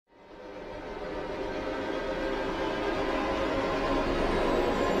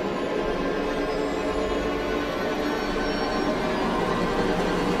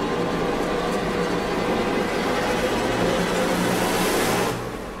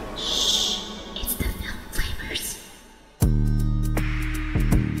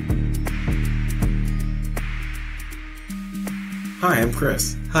Hi, I'm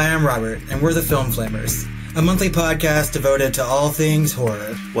Chris. Hi, I'm Robert, and we're the Film Flamers, a monthly podcast devoted to all things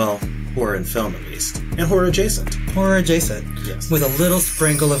horror. Well, horror in film at least. And horror adjacent. Horror adjacent. Yes. With a little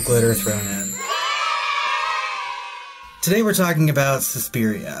sprinkle of glitter thrown in. Today we're talking about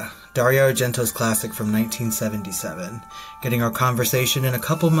Suspiria, Dario Argento's classic from 1977, getting our conversation in a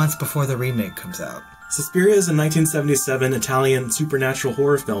couple months before the remake comes out. Suspiria is a 1977 Italian supernatural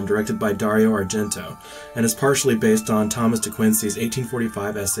horror film directed by Dario Argento, and is partially based on Thomas de Quincey's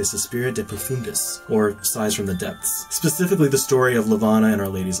 1845 essay Suspiria de Profundis, or Sighs from the Depths, specifically the story of Lavana and Our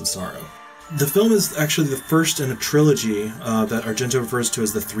Ladies of Sorrow. The film is actually the first in a trilogy that Argento refers to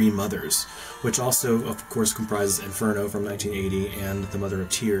as the Three Mothers, which also, of course, comprises Inferno from 1980 and The Mother of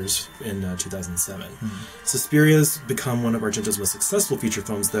Tears in 2007. Suspiria has become one of Argento's most successful feature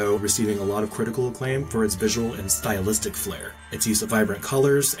films, though, receiving a lot of critical acclaim for its visual and stylistic flair, its use of vibrant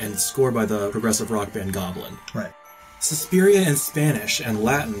colors, and its score by the progressive rock band Goblin. Right. Suspiria in Spanish and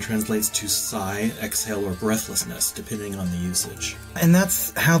Latin translates to sigh, exhale, or breathlessness, depending on the usage. And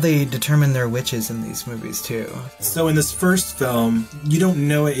that's how they determine their witches in these movies, too. So in this first film, you don't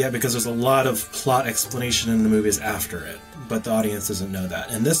know it yet because there's a lot of plot explanation in the movies after it, but the audience doesn't know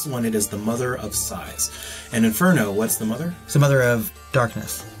that. In this one, it is the Mother of Sighs. And Inferno, what's the mother? It's the Mother of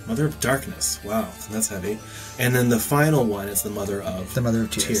Darkness. Mother of Darkness. Wow, that's heavy. And then the final one is the Mother of... The Mother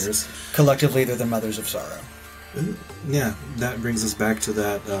of Tears. Collectively, they're the Mothers of Sorrow. Ooh, yeah, that brings us back to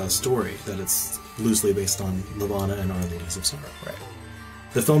that story, that it's loosely based on Lavana and Our Ladies of Sorrow. Right.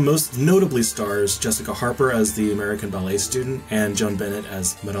 The film most notably stars Jessica Harper as the American ballet student and Joan Bennett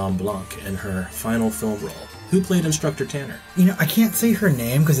as Madame Blanc in her final film role. Who played Instructor Tanner? You know, I can't say her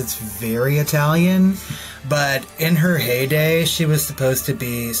name because it's very Italian, but in her heyday, she was supposed to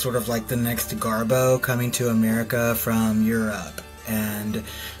be sort of like the next Garbo coming to America from Europe, and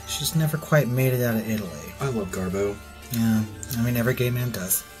she's never quite made it out of Italy. I love Garbo. Yeah, I mean, every gay man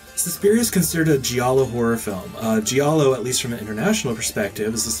does. Suspiria is considered a giallo horror film. Giallo, at least from an international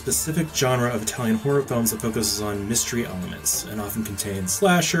perspective, is a specific genre of Italian horror films that focuses on mystery elements and often contains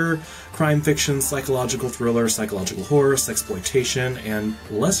slasher, crime fiction, psychological thriller, psychological horror, sexploitation, and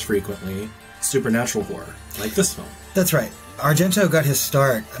less frequently, supernatural horror, like this film. That's right. Argento got his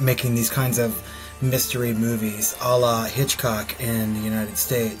start making these kinds of mystery movies, a la Hitchcock in the United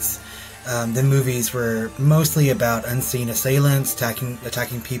States. The movies were mostly about unseen assailants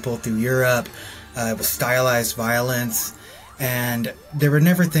attacking people through Europe. It was stylized violence, and there were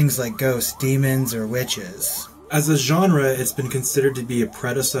never things like ghosts, demons, or witches. As a genre, it's been considered to be a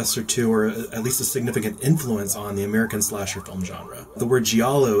predecessor to, or at least a significant influence on, the American slasher film genre. The word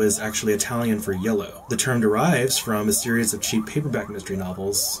giallo is actually Italian for yellow. The term derives from a series of cheap paperback mystery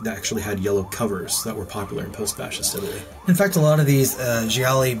novels that actually had yellow covers that were popular in post-fascist Italy. In fact, a lot of these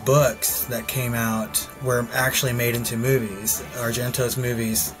gialli books that came out were actually made into movies. Argento's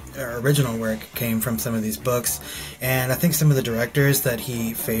movies, original work, came from some of these books, and I think some of the directors that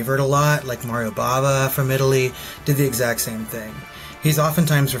he favored a lot, like Mario Bava from Italy, did the exact same thing. He's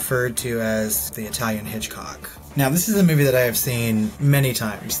oftentimes referred to as the Italian Hitchcock. Now, this is a movie that I have seen many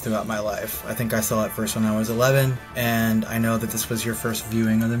times throughout my life. I think I saw it first when I was 11, and I know that this was your first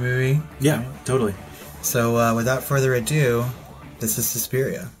viewing of the movie. Yeah, totally. So, without further ado, this is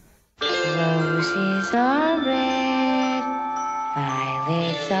Suspiria. Roses are red,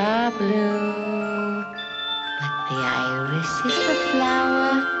 violets are blue, but the iris is the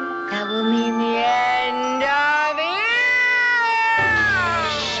flower that will mean the end of it.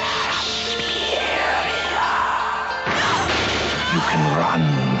 Suspiria. You can run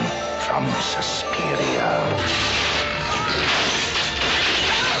from Suspiria.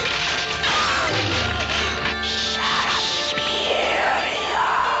 Suspiria.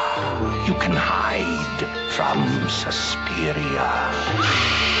 You can hide from Suspiria.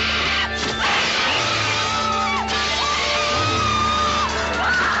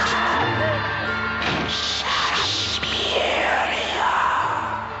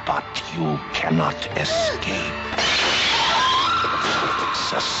 But you cannot escape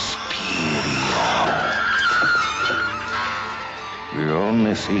Suspiria. The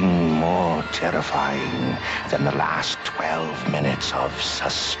only thing more terrifying than the last 12 minutes of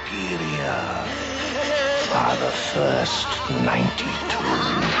Suspiria are the first 92.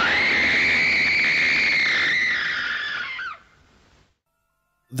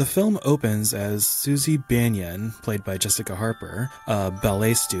 The film opens as Susie Banyan, played by Jessica Harper, a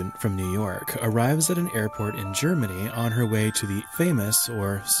ballet student from New York, arrives at an airport in Germany on her way to the famous,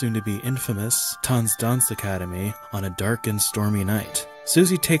 or soon-to-be infamous, Tanzdance Academy on a dark and stormy night.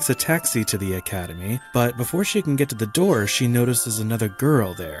 Susie takes a taxi to the academy, but before she can get to the door, she notices another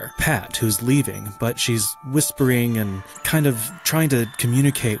girl there, Pat, who's leaving, but she's whispering and kind of trying to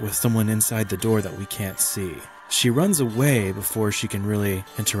communicate with someone inside the door that we can't see. She runs away before she can really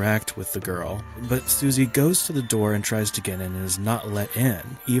interact with the girl, but Susie goes to the door and tries to get in and is not let in.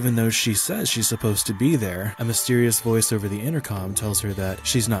 Even though she says she's supposed to be there, a mysterious voice over the intercom tells her that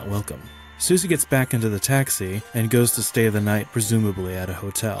she's not welcome. Susie gets back into the taxi and goes to stay the night, presumably at a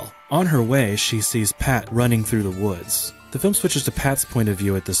hotel. On her way, she sees Pat running through the woods. The film switches to Pat's point of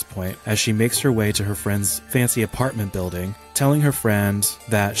view at this point as she makes her way to her friend's fancy apartment building, telling her friend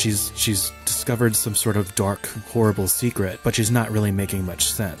that she's discovered some sort of dark, horrible secret, but she's not really making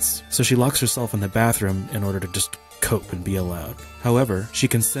much sense. So she locks herself in the bathroom in order to just cope and be alone. However, she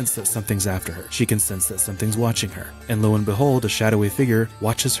can sense that something's after her. She can sense that something's watching her. And lo and behold, a shadowy figure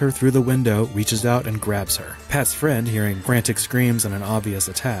watches her through the window, reaches out and grabs her. Pat's friend, hearing frantic screams and an obvious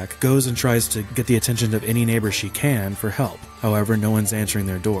attack, goes and tries to get the attention of any neighbor she can for help. However, no one's answering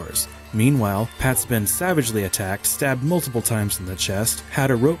their doors. Meanwhile, Pat's been savagely attacked, stabbed multiple times in the chest, had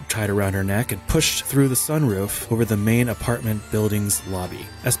a rope tied around her neck, and pushed through the sunroof over the main apartment building's lobby.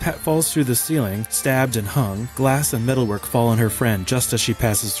 As Pat falls through the ceiling, stabbed and hung, glass and metalwork fall on her friend just as she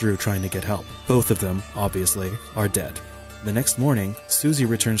passes through trying to get help. Both of them, obviously, are dead. The next morning, Susie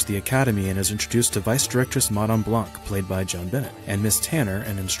returns to the academy and is introduced to Vice Directress Madame Blanc, played by Joan Bennett, and Miss Tanner,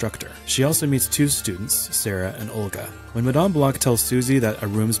 an instructor. She also meets two students, Sarah and Olga. When Madame Blanc tells Susie that a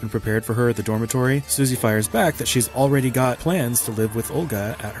room's been prepared for her at the dormitory, Susie fires back that she's already got plans to live with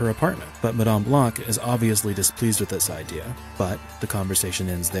Olga at her apartment. But Madame Blanc is obviously displeased with this idea, but the conversation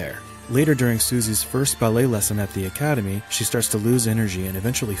ends there. Later, during Susie's first ballet lesson at the academy, she starts to lose energy and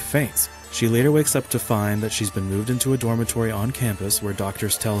eventually faints. She later wakes up to find that she's been moved into a dormitory on campus where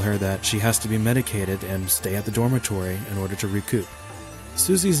doctors tell her that she has to be medicated and stay at the dormitory in order to recoup.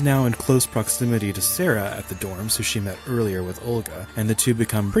 Susie's now in close proximity to Sarah at the dorms, who she met earlier with Olga, and the two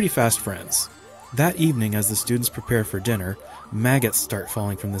become pretty fast friends. That evening, as the students prepare for dinner, maggots start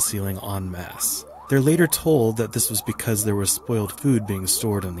falling from the ceiling en masse. They're later told that this was because there was spoiled food being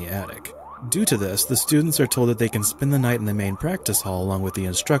stored in the attic. Due to this, the students are told that they can spend the night in the main practice hall along with the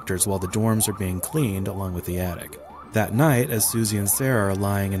instructors while the dorms are being cleaned along with the attic. That night, as Susie and Sarah are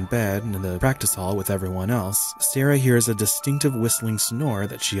lying in bed in the practice hall with everyone else, Sarah hears a distinctive whistling snore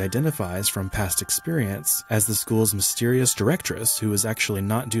that she identifies from past experience as the school's mysterious directress, who is actually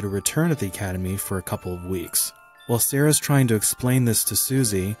not due to return at the academy for a couple of weeks. While Sarah's trying to explain this to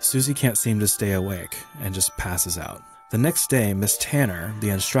Susie, Susie can't seem to stay awake and just passes out. The next day, Miss Tanner, the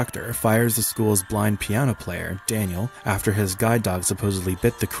instructor, fires the school's blind piano player, Daniel, after his guide dog supposedly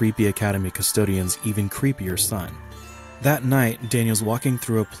bit the creepy academy custodian's even creepier son. That night, Daniel's walking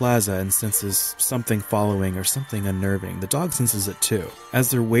through a plaza and senses something following or something unnerving. The dog senses it too. As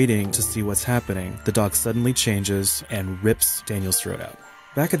they're waiting to see what's happening, the dog suddenly changes and rips Daniel's throat out.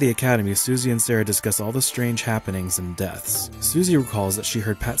 Back at the academy, Susie and Sarah discuss all the strange happenings and deaths. Susie recalls that she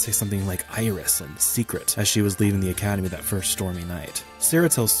heard Pat say something like Iris and secret as she was leaving the academy that first stormy night. Sarah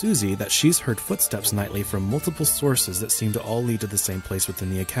tells Susie that she's heard footsteps nightly from multiple sources that seem to all lead to the same place within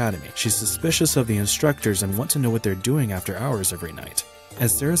the academy. She's suspicious of the instructors and wants to know what they're doing after hours every night.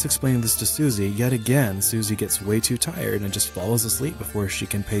 As Sarah's explaining this to Susie, yet again, Susie gets way too tired and just falls asleep before she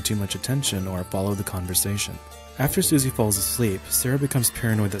can pay too much attention or follow the conversation. After Susie falls asleep, Sarah becomes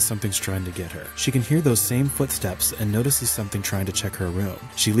paranoid that something's trying to get her. She can hear those same footsteps and notices something trying to check her room.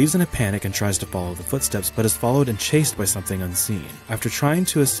 She leaves in a panic and tries to follow the footsteps, but is followed and chased by something unseen. After trying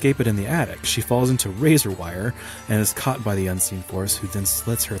to escape it in the attic, she falls into razor wire and is caught by the unseen force, who then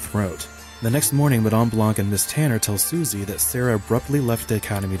slits her throat. The next morning, Madame Blanc and Miss Tanner tell Susie that Sarah abruptly left the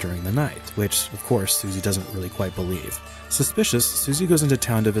academy during the night, which, of course, Susie doesn't really quite believe. Suspicious, Susie goes into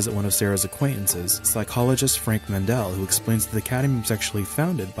town to visit one of Sarah's acquaintances, psychologist Frank Mandel, who explains that the academy was actually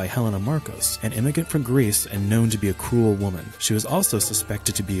founded by Helena Marcos, an immigrant from Greece and known to be a cruel woman. She was also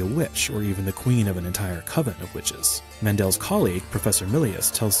suspected to be a witch, or even the queen of an entire coven of witches. Mandel's colleague, Professor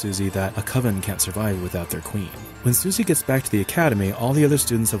Milius, tells Susie that a coven can't survive without their queen. When Susie gets back to the academy, all the other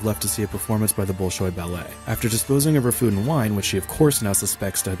students have left to see a performance by the Bolshoi Ballet. After disposing of her food and wine, which she of course now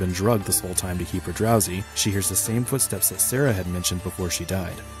suspects to have been drugged this whole time to keep her drowsy, she hears the same footsteps that Sarah had mentioned before she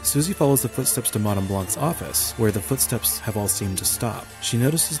died. Susie follows the footsteps to Madame Blanc's office, where the footsteps have all seemed to stop. She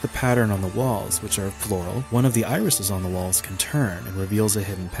notices the pattern on the walls, which are floral. One of the irises on the walls can turn and reveals a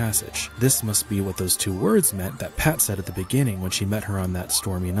hidden passage. This must be what those two words meant that Pat said at the beginning when she met her on that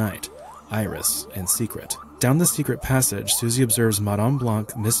stormy night. Iris and secret. Down the secret passage, Susie observes Madame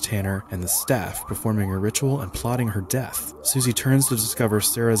Blanc, Miss Tanner, and the staff performing a ritual and plotting her death. Susie turns to discover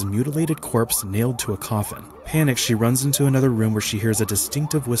Sarah's mutilated corpse nailed to a coffin. Panicked, she runs into another room where she hears a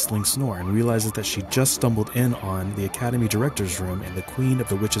distinctive whistling snore and realizes that she just stumbled in on the Academy Director's room and the Queen of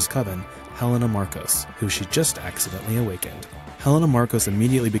the Witches' Coven, Helena Marcos, who she just accidentally awakened. Helena Marcos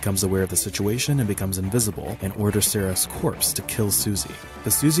immediately becomes aware of the situation and becomes invisible and orders Sarah's corpse to kill Susie.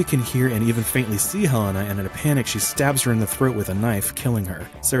 But Susie can hear and even faintly see Helena, and in a panic she stabs her in the throat with a knife, killing her.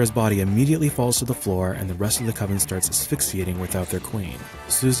 Sarah's body immediately falls to the floor and the rest of the coven starts asphyxiating without their queen.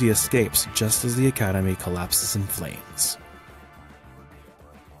 Susie escapes just as the Academy collapses in flames.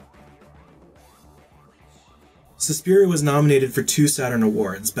 Suspiria was nominated for 2 Saturn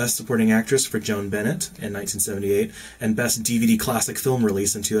Awards, Best Supporting Actress for Joan Bennett in 1978, and Best DVD Classic Film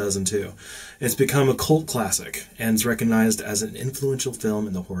Release in 2002. It's become a cult classic, and is recognized as an influential film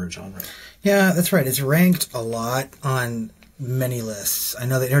in the horror genre. Yeah, that's right. It's ranked a lot on many lists. I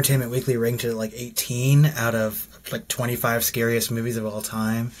know that Entertainment Weekly ranked it like 18 out of like 25 scariest movies of all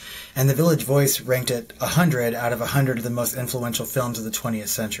time. And The Village Voice ranked it 100 out of 100 of the most influential films of the 20th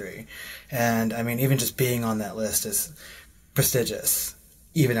century. And, I mean, even just being on that list is prestigious,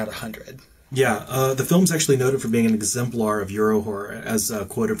 even at 100. Yeah, the film's actually noted for being an exemplar of Euro horror, as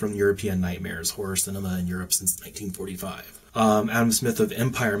quoted from European Nightmares, horror cinema in Europe since 1945. Adam Smith of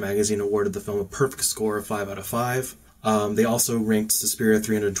Empire magazine awarded the film a perfect score of 5 out of 5. They also ranked Suspiria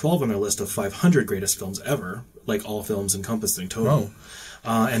 312 on their list of 500 greatest films ever, like all films encompassing total.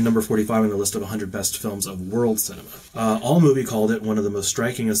 And number 45 on the list of 100 best films of world cinema. AllMovie called it one of the most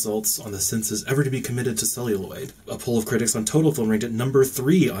striking assaults on the senses ever to be committed to celluloid. A poll of critics on Total Film ranked it number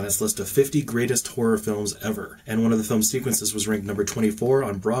 3 on its list of 50 greatest horror films ever. And one of the film's sequences was ranked number 24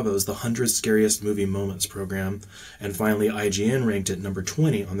 on Bravo's The 100 Scariest Movie Moments program. And finally, IGN ranked it number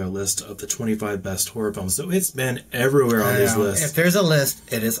 20 on their list of the 25 best horror films. So it's been everywhere on these lists. If there's a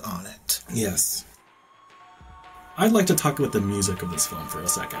list, it is on it. Yes. I'd like to talk about the music of this film for a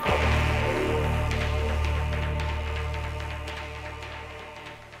second.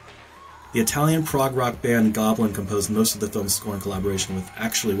 The Italian prog rock band Goblin composed most of the film's score in collaboration with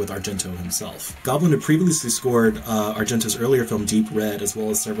Argento himself. Goblin had previously scored Argento's earlier film Deep Red, as well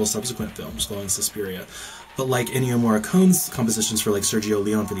as several subsequent films following Suspiria. But like Ennio Morricone's compositions for like Sergio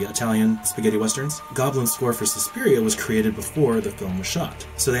Leone for the Italian spaghetti westerns, Goblin's score for Suspiria was created before the film was shot.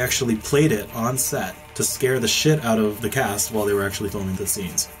 So they actually played it on set to scare the shit out of the cast while they were actually filming the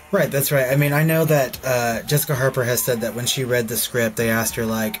scenes. Right, that's right. I mean, I know that Jessica Harper has said that when she read the script, they asked her,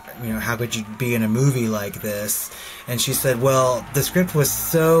 like, you know, how could you be in a movie like this? And she said, well, the script was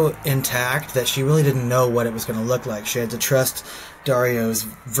so intact that she really didn't know what it was going to look like. She had to trust Dario's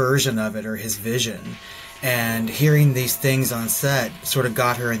version of it, or his vision. And hearing these things on set sort of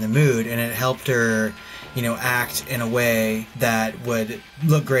got her in the mood, and it helped her, you know, act in a way that would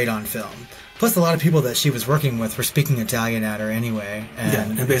look great on film. Plus, a lot of people that she was working with were speaking Italian at her anyway.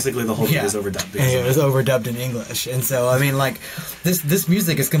 And, and basically the whole thing was overdubbed. And it was overdubbed in English. And so, I mean, like, this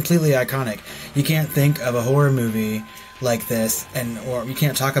music is completely iconic. You can't think of a horror movie like this, or you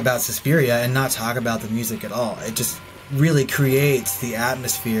can't talk about Suspiria and not talk about the music at all. It just really creates the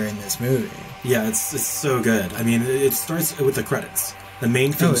atmosphere in this movie. Yeah, it's so good. I mean, it starts with the credits. The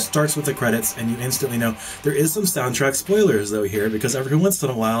main theme starts with the credits, and you instantly know. There is some soundtrack spoilers, though, here, because every once in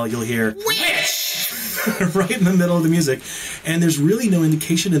a while you'll hear "Witch!" right in the middle of the music. And there's really no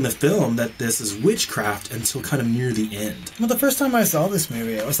indication in the film that this is witchcraft until kind of near the end. Well, the first time I saw this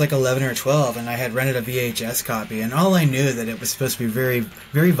movie, I was like 11 or 12, and I had rented a VHS copy, and all I knew that it was supposed to be very,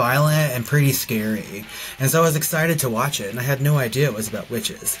 very violent and pretty scary. And so I was excited to watch it, and I had no idea it was about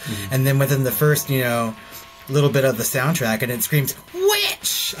witches. Mm-hmm. And then within the first, you know, little bit of the soundtrack, and it screams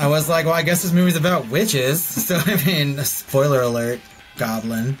 "Witch!" I was like, well, I guess this movie's about witches. So, I mean, spoiler alert,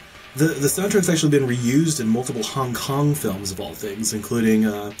 Goblin. The soundtrack's actually been reused in multiple Hong Kong films, of all things, including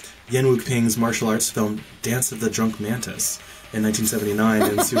Yen Wu-ping's martial arts film Dance of the Drunk Mantis in 1979,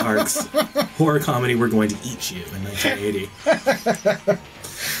 and Suhark's horror comedy We're Going to Eat You in 1980.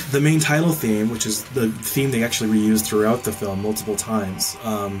 The main title theme, which is the theme they actually reused throughout the film multiple times,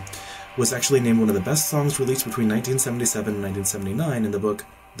 was actually named one of the best songs released between 1977 and 1979 in the book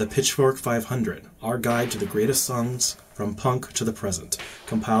The Pitchfork 500, Our Guide to the Greatest Songs from Punk to the Present,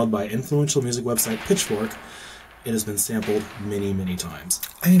 compiled by influential music website Pitchfork. It has been sampled many, many times.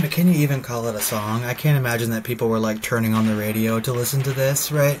 I mean, but can you even call it a song? I can't imagine that people were, like, turning on the radio to listen to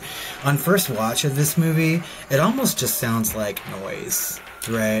this, right? On first watch of this movie, it almost just sounds like noise,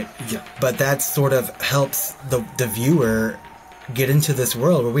 right? Yeah. But that sort of helps the viewer get into this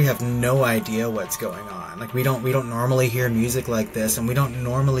world where we have no idea what's going on. Like we don't normally hear music like this, and we don't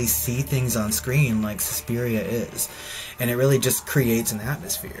normally see things on screen like Suspiria is. And it really just creates an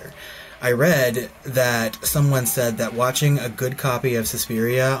atmosphere. I read that someone said that watching a good copy of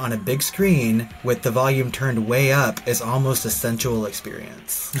Suspiria on a big screen with the volume turned way up is almost a sensual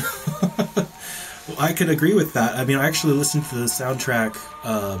experience. Well, I could agree with that. I mean, I actually listened to the soundtrack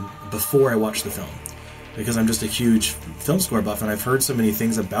before I watched the film, because I'm just a huge film score buff, and I've heard so many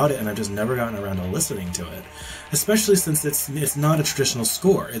things about it, and I've just never gotten around to listening to it. Especially since it's not a traditional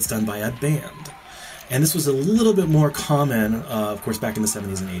score. It's done by a band. And this was a little bit more common, of course, back in the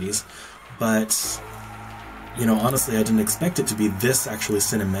 70s and 80s. But, you know, honestly, I didn't expect it to be this actually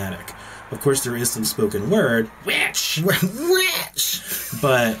cinematic. Of course, there is some spoken word, which,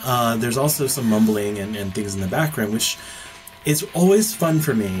 but there's also some mumbling and things in the background, which is always fun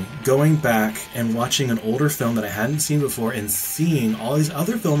for me, going back and watching an older film that I hadn't seen before and seeing all these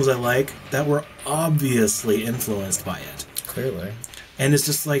other films I like that were obviously influenced by it. Clearly. And it's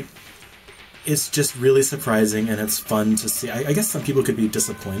just like, it's just really surprising, and it's fun to see. I guess some people could be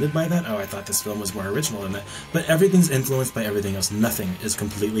disappointed by that. Oh, I thought this film was more original than that. But everything's influenced by everything else. Nothing is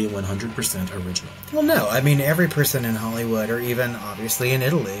completely 100% original. Well, no. I mean, every person in Hollywood, or even, obviously, in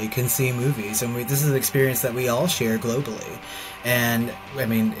Italy, can see movies. And this is an experience that we all share globally. And, I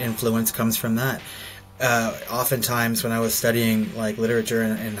mean, influence comes from that. Oftentimes, when I was studying, like, literature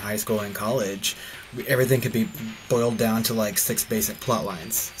in high school and college, everything could be boiled down to like 6 basic plot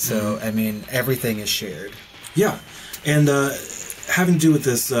lines. So, I mean, everything is shared. Yeah. And having to do with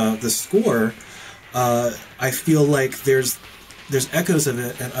this score, I feel like there's echoes of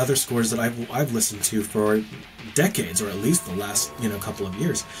it and other scores that I've listened to for decades, or at least the last couple of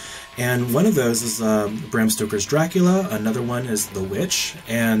years. And one of those is Bram Stoker's Dracula. Another one is The Witch,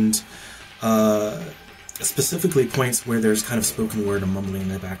 and specifically points where there's kind of spoken word and mumbling in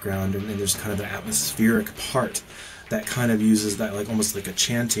the background, and there's kind of an atmospheric part that kind of uses that, like almost like a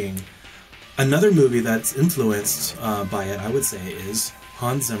chanting. Another movie that's influenced by it, I would say, is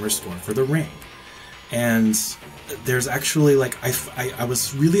Hans Zimmer's score for The Ring. And there's actually, like, I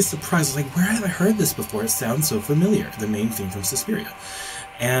was really surprised. I was like, where have I heard this before? It sounds so familiar, the main theme from Suspiria.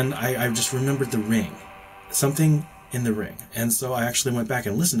 And I just remembered The Ring, something in The Ring. And so I actually went back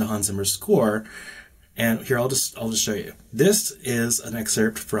and listened to Hans Zimmer's score. And here, I'll just show you. This is an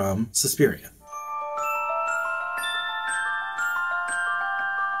excerpt from Suspiria.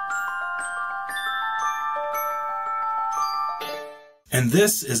 And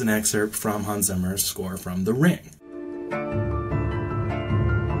this is an excerpt from Hans Zimmer's score from The Ring.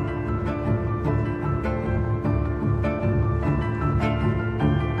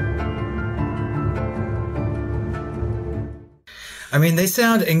 I mean, they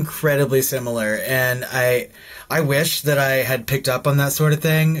sound incredibly similar, and I wish that I had picked up on that sort of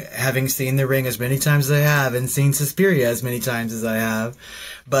thing, having seen The Ring as many times as I have, and seen Suspiria as many times as I have.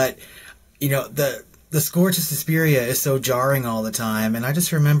 But, the score to Suspiria is so jarring all the time, and I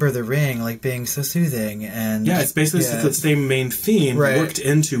just remember The Ring, like, being so soothing. And yeah, it's basically the same main theme worked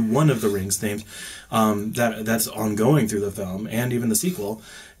into one of The Ring's themes that's ongoing through the film, and even the sequel,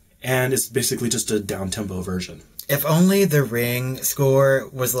 and it's basically just a down-tempo version. If only The Ring score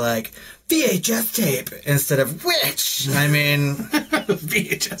was like VHS tape instead of witch. I mean,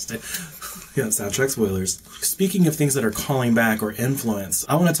 VHS tape. Yeah, soundtrack spoilers. Speaking of things that are calling back or influence,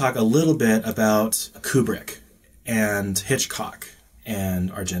 I want to talk a little bit about Kubrick and Hitchcock and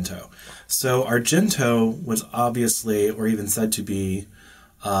Argento. So Argento was obviously, or even said to be,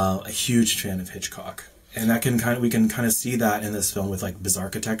 a huge fan of Hitchcock. And we can kind of see that in this film with like bizarre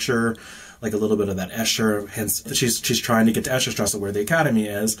architecture, like a little bit of that Escher. Hence, she's trying to get to Escherstrasse where the Academy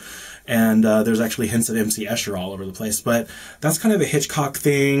is, and there's actually hints of MC Escher all over the place. But that's kind of a Hitchcock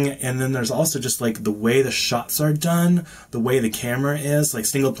thing. And then there's also just like the way the shots are done, the way the camera is, like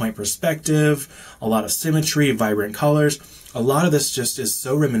single point perspective, a lot of symmetry, vibrant colors. A lot of this just is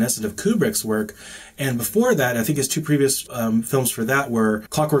so reminiscent of Kubrick's work. And before that, I think his 2 previous films for that were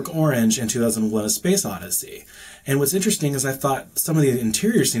Clockwork Orange and 2001: A Space Odyssey. And what's interesting is I thought some of the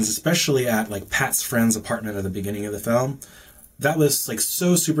interior scenes, especially at like Pat's friend's apartment at the beginning of the film, that was like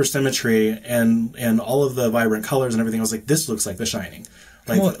so super symmetry and all of the vibrant colors and everything. I was like, this looks like The Shining,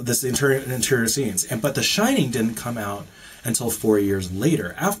 like this interior scenes. But The Shining didn't come out until 4 years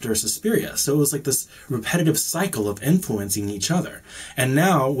later, after Suspiria. So it was like this repetitive cycle of influencing each other. And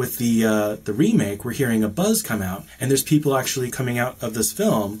now, with the remake, we're hearing a buzz come out, and there's people actually coming out of this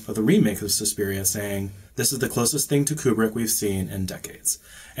film, of the remake of Suspiria, saying, This is the closest thing to Kubrick we've seen in decades.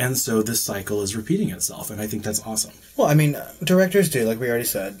 And so this cycle is repeating itself, and I think that's awesome. Well, I mean, directors do, like we already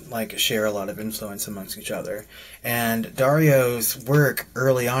said, like share a lot of influence amongst each other. And Dario's work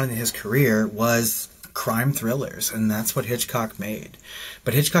early on in his career was crime thrillers, and that's what Hitchcock made.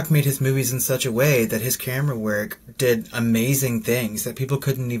 But Hitchcock made his movies in such a way that his camera work did amazing things that people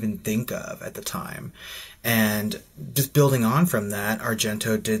couldn't even think of at the time. And just building on from that,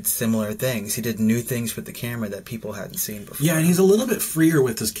 Argento did similar things. He did new things with the camera that people hadn't seen before. Yeah, and he's a little bit freer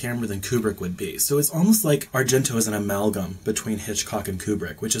with his camera than Kubrick would be. So it's almost like Argento is an amalgam between Hitchcock and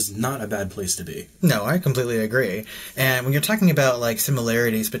Kubrick, which is not a bad place to be. No, I completely agree. And when you're talking about like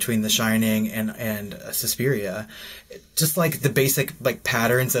similarities between The Shining and Suspiria, just like the basic like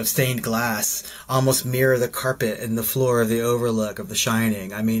patterns of stained glass almost mirror the carpet and the floor of the Overlook of The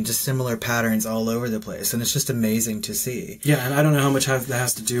Shining. I mean, just similar patterns all over the place, and it's just amazing to see. Yeah, and I don't know how much that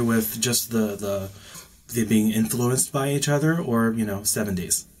has to do with just the being influenced by each other, or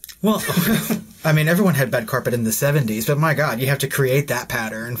 70s. Well, I mean, everyone had bad carpet in the 70s, but my God, you have to create that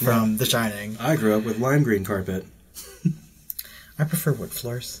pattern from The Shining. I grew up with lime green carpet. I prefer wood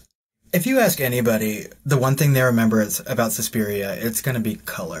floors. If you ask anybody, the one thing they remember about Suspiria, it's going to be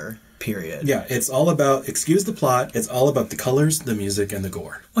color, period. Yeah, it's all about, excuse the plot, it's all about the colors, the music, and the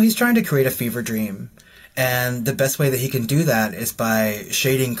gore. Well, he's trying to create a fever dream. And the best way that he can do that is by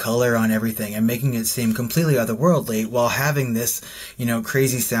shading color on everything and making it seem completely otherworldly while having this,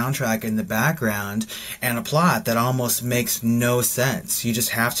 crazy soundtrack in the background and a plot that almost makes no sense. You just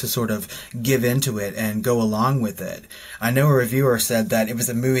have to sort of give into it and go along with it. I know a reviewer said that it was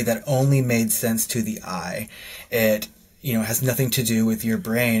a movie that only made sense to the eye. It has nothing to do with your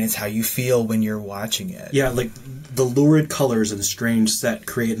brain. It's how you feel when you're watching it. Yeah, like the lurid colors and strange set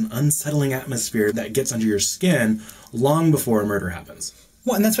create an unsettling atmosphere that gets under your skin long before a murder happens.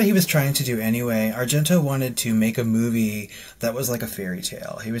 Well, and that's what he was trying to do anyway. Argento wanted to make a movie that was like a fairy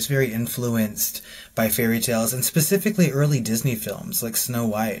tale. He was very influenced by fairy tales, and specifically early Disney films like Snow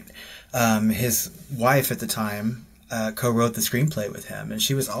White. His wife at the time co-wrote the screenplay with him, and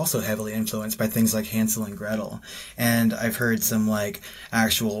she was also heavily influenced by things like Hansel and Gretel. And I've heard some like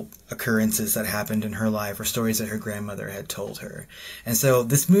actual occurrences that happened in her life or stories that her grandmother had told her. And so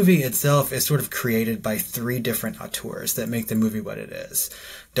this movie itself is sort of created by three different auteurs that make the movie what it is.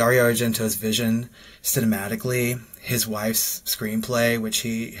 Dario Argento's vision cinematically, his wife's screenplay, which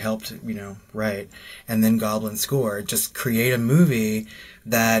he helped, write, and then Goblin's score just create a movie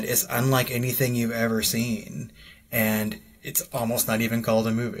that is unlike anything you've ever seen. And it's almost not even called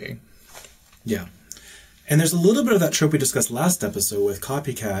a movie. Yeah. And there's a little bit of that trope we discussed last episode with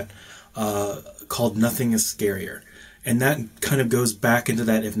Copycat called Nothing is Scarier. And that kind of goes back into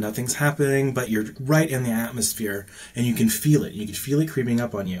that if nothing's happening, but you're right in the atmosphere and you can feel it. You can feel it creeping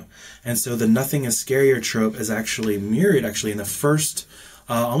up on you. And so the Nothing is Scarier trope is actually mirrored in the first,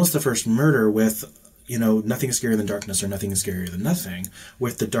 almost the first murder with nothing is scarier than darkness, or nothing is scarier than nothing,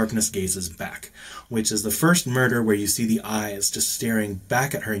 with the darkness gazes back, which is the first murder where you see the eyes just staring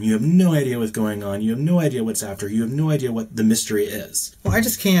back at her, and you have no idea what's going on, you have no idea what's after, you have no idea what the mystery is. Well, I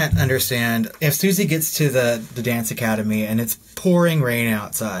just can't understand, if Susie gets to the dance academy, and it's pouring rain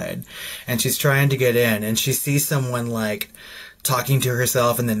outside, and she's trying to get in, and she sees someone, like, talking to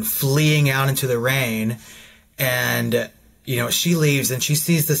herself, and then fleeing out into the rain, and she leaves and she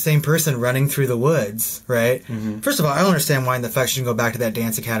sees the same person running through the woods, right? Mm-hmm. First of all, I don't understand why in the fact she didn't go back to that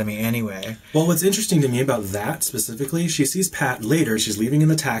dance academy anyway. Well, what's interesting to me about that specifically, she sees Pat later. She's leaving in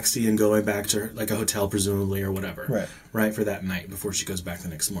the taxi and going back to like a hotel, presumably, or whatever. Right, for that night before she goes back the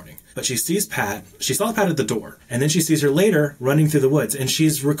next morning. But she sees Pat. She saw Pat at the door. And then she sees her later running through the woods. And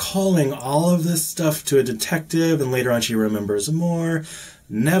she's recalling all of this stuff to a detective. And later on she remembers more.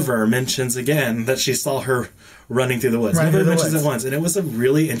 Never mentions again that she saw her running through the woods. Never mentions it once. And it was a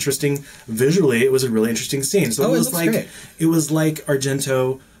really interesting, visually, it was a really interesting scene. So it was like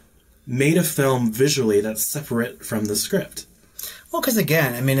Argento made a film visually that's separate from the script. Well, because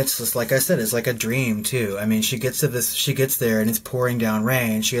again, I mean, it's just like I said, it's like a dream too. I mean, she gets there and it's pouring down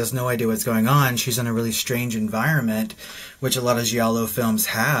rain. She has no idea what's going on. She's in a really strange environment, which a lot of giallo films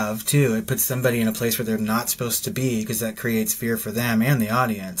have too. It puts somebody in a place where they're not supposed to be because that creates fear for them and the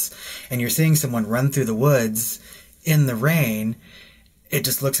audience. And you're seeing someone run through the woods in the rain. It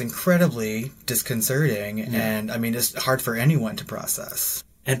just looks incredibly disconcerting, and I mean, it's hard for anyone to process.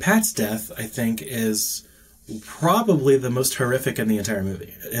 And Pat's death, I think, is probably the most horrific in the entire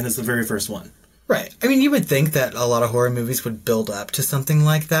movie, and it's the very first one. Right. I mean, you would think that a lot of horror movies would build up to something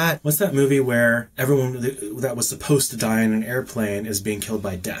like that. What's that movie where everyone that was supposed to die in an airplane is being killed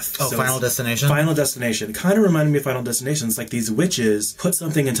by death? Oh, so Final Destination? Final Destination. It kind of reminded me of Final Destination. It's like these witches put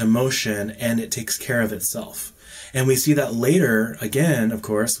something into motion and it takes care of itself. And we see that later, again, of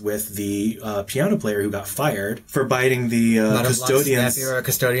course, with the piano player who got fired for biting the custodian's...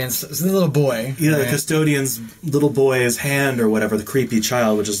 The little boy. Yeah, right? The custodian's little boy's hand or whatever, the creepy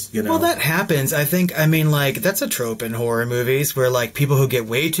child, which is, you know... Well, that happens. I think, I mean, like, that's a trope in horror movies where, like, people who get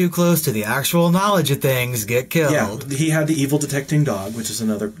way too close to the actual knowledge of things get killed. Yeah, he had the evil detecting dog, which is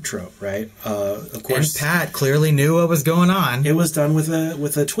another trope, right? Of course... And Pat clearly knew what was going on. It was done with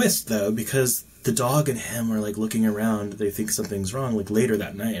a twist, though, because... the dog and him are, like, looking around. They think something's wrong, like, later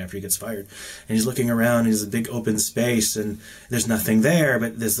that night after he gets fired. And he's looking around, he's a big open space, and there's nothing there,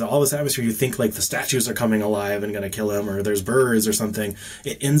 but there's all this atmosphere. You think, like, the statues are coming alive and going to kill him, or there's birds or something.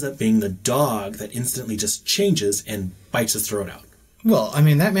 It ends up being the dog that instantly just changes and bites his throat out. Well, I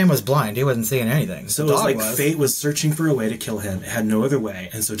mean, that man was blind. He wasn't seeing anything. So it was like fate was searching for a way to kill him. It had no other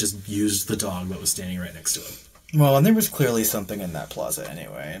way, and so it just used the dog that was standing right next to him. Well, and there was clearly something in that plaza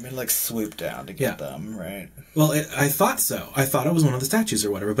anyway. I mean, like, swooped down to get them, right? Well, I thought so. I thought it was one of the statues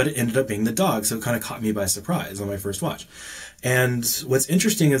or whatever, but it ended up being the dog, so it kind of caught me by surprise on my first watch. And what's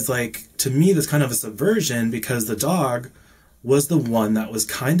interesting is, like, to me, there's kind of a subversion because the dog was the one that was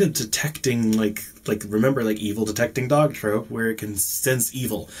kind of detecting, like remember, like, evil detecting dog trope, where it can sense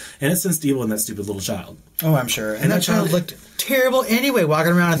evil. And it sensed evil in that stupid little child. Oh, I'm sure. And that child looked terrible anyway,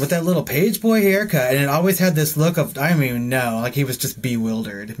 walking around with that little page boy haircut. And it always had this look of, I don't even know, like he was just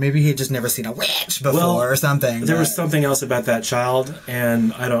bewildered. Maybe he had just never seen a witch before or something. There was something else about that child,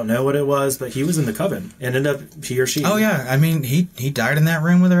 and I don't know what it was, but he was in the coven. And ended up, he or she... Oh, yeah. I mean, he died in that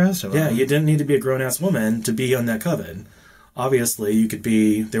room with the rest of them. Yeah, you didn't need to be a grown-ass woman to be on that coven. Obviously, you could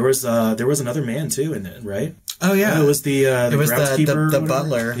be... There was another man, too, in it, right? Oh, yeah. It was the groundskeeper. The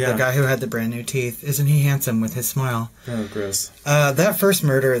butler, the guy who had the brand new teeth. Isn't he handsome with his smile? Oh, gross. That first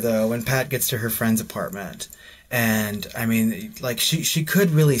murder, though, when Pat gets to her friend's apartment... And, I mean, like, she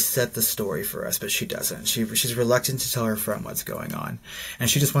could really set the story for us, but she doesn't. She's reluctant to tell her friend what's going on. And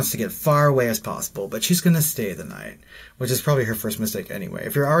she just wants to get far away as possible, but she's going to stay the night, which is probably her first mistake anyway.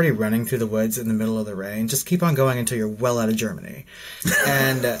 If you're already running through the woods in the middle of the rain, just keep on going until you're well out of Germany.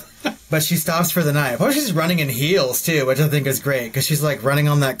 And, but she stops for the night. Probably she's running in heels, too, which I think is great, because she's, like, running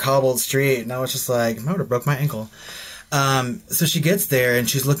on that cobbled street, and I was just like, I would have broke my ankle. So she gets there and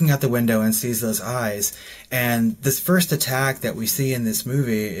she's looking out the window and sees those eyes. And this first attack that we see in this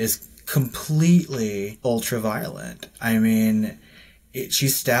movie is completely ultra-violent. I mean,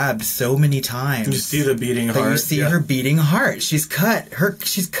 she's stabbed so many times. You see the beating heart. You see her beating heart. She's cut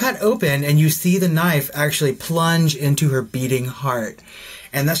open and you see the knife actually plunge into her beating heart.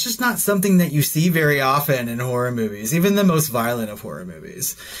 And that's just not something that you see very often in horror movies, even the most violent of horror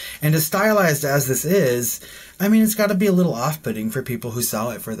movies. And as stylized as this is, I mean, it's got to be a little off-putting for people who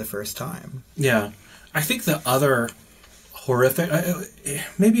saw it for the first time. Yeah. I think the other horrific...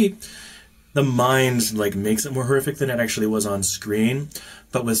 maybe the mind, like, makes it more horrific than it actually was on screen.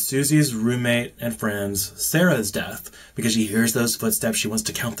 But with Susie's roommate and friends, Sarah's death, because she hears those footsteps, she wants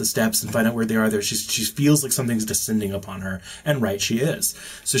to count the steps and find out where they are. She feels like something's descending upon her, and right she is.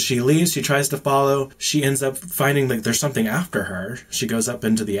 So she leaves, she tries to follow, she ends up finding like there's something after her. She goes up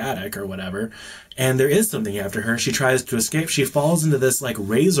into the attic or whatever, and there is something after her. She tries to escape. She falls into this like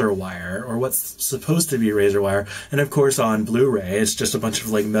razor wire, or what's supposed to be razor wire, and of course on Blu-ray it's just a bunch of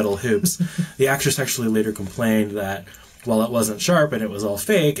like metal hoops. The actress actually later complained that while it wasn't sharp and it was all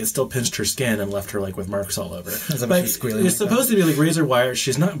fake, it still pinched her skin and left her like with marks all over. But it's supposed to be like razor wire.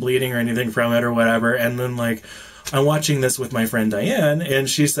 She's not bleeding or anything from it or whatever. And then like I'm watching this with my friend Diane, and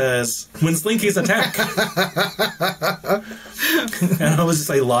she says, "When Slinkies attack," and I was just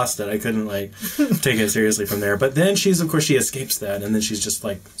like lost it. I couldn't like take it seriously from there. But then she escapes that, and then she's just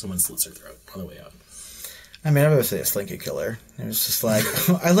like someone slits her throat on the way out. I mean, I would say a slinky killer. It was just like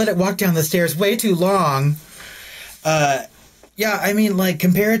I let it walk down the stairs way too long. Yeah, I mean, like,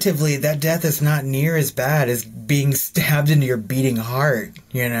 comparatively, that death is not near as bad as being stabbed into your beating heart,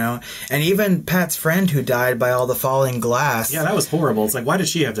 you know? And even Pat's friend who died by all the falling glass. Yeah, that was horrible. It's like, why did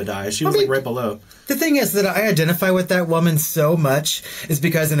she have to die? She was, like, right below. The thing is that I identify with that woman so much is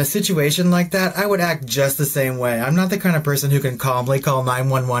because in a situation like that, I would act just the same way. I'm not the kind of person who can calmly call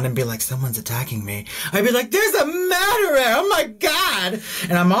 911 and be like, someone's attacking me. I'd be like, there's a murderer! Oh my God!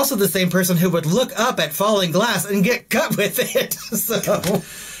 And I'm also the same person who would look up at falling glass and get cut with it. So...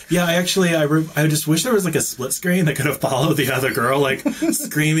 Yeah, I just wish there was like a split screen that could have followed the other girl, like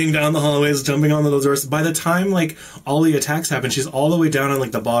screaming down the hallways, jumping on those doors. By the time like all the attacks happen, she's all the way down on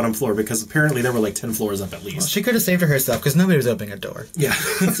like the bottom floor because apparently there were like 10 floors up at least. Well, she could have saved herself because nobody was opening a door. Yeah,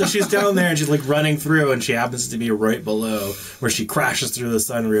 so she's down there and she's like running through, and she happens to be right below where she crashes through the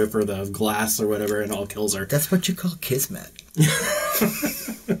sunroof or the glass or whatever, and all kills her. That's what you call kismet.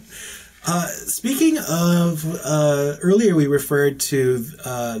 Speaking of, earlier we referred to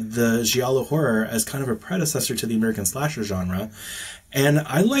the giallo horror as kind of a predecessor to the American slasher genre, and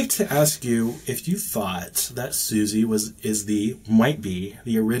I'd like to ask you if you thought that Susie might be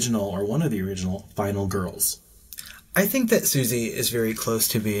the original or one of the original final girls. I think that Susie is very close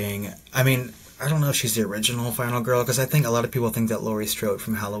to being, I mean, I don't know if she's the original final girl, because I think a lot of people think that Laurie Strode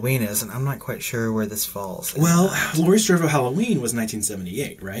from Halloween is, and I'm not quite sure where this falls. Well, Laurie Strode of Halloween was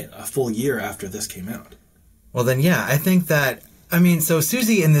 1978, right? A full year after this came out. Well, then, yeah, I think that, I mean, so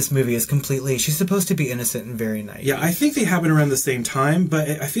Susie in this movie is completely, she's supposed to be innocent and very naive. Yeah, I think they happen around the same time, but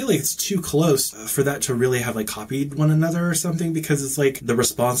I feel like it's too close for that to really have, like, copied one another or something, because it's, like, the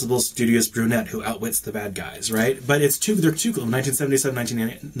responsible, studious brunette who outwits the bad guys, right? But they're too close. 1977,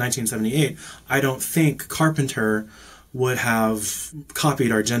 1978, I don't think Carpenter would have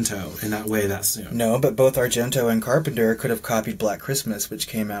copied Argento in that way that soon. No, but both Argento and Carpenter could have copied Black Christmas, which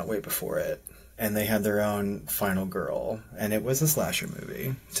came out way before it. And they had their own final girl, and it was a slasher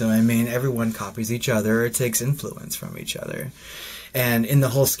movie. So, I mean, everyone copies each other, or takes influence from each other. And in the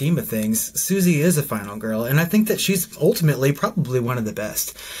whole scheme of things, Susie is a final girl, and I think that she's ultimately probably one of the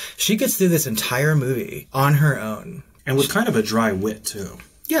best. She gets through this entire movie on her own. And with kind of a dry wit, too.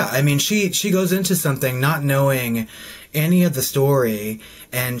 Yeah, I mean, she goes into something not knowing any of the story,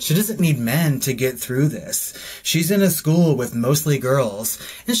 and she doesn't need men to get through this. She's in a school with mostly girls,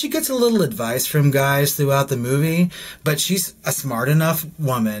 and she gets a little advice from guys throughout the movie, but she's a smart enough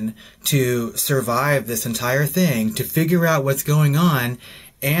woman to survive this entire thing, to figure out what's going on,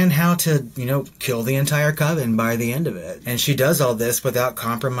 and how to, you know, kill the entire coven by the end of it. And she does all this without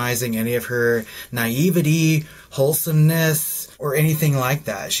compromising any of her naivety, wholesomeness, or anything like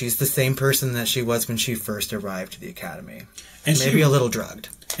that. She's the same person that she was when she first arrived to the academy. And maybe a little drugged.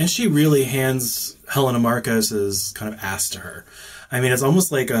 And she really hands Helena Marcos's kind of ass to her. I mean, it's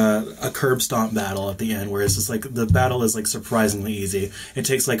almost like a curb stomp battle at the end, where it's just like the battle is like surprisingly easy. It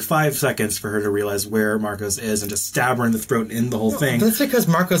takes like 5 seconds for her to realize where Marcos is and just stab her in the throat and end the whole thing. That's because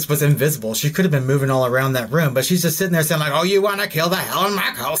Marcos was invisible. She could have been moving all around that room, but she's just sitting there saying like, "Oh, you want to kill the Helen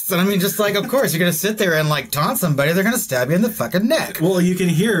Marcos?" And I mean, just like, of course, you're going to sit there and like taunt somebody. They're going to stab you in the fucking neck. Well, you can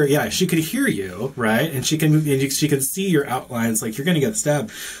hear, yeah, she could hear you, right? And she can see your outlines, like you're going to get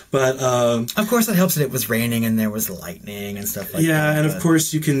stabbed. But of course, it helps that it was raining and there was lightning and stuff like that. Yeah, and of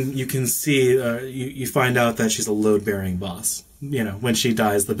course you can see you find out that she's a load-bearing boss. You know, when she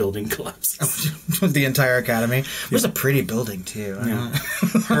dies, the building collapses. The entire academy. It was a pretty building too. Yeah.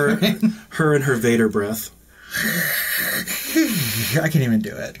 her and her Vader breath. I can't even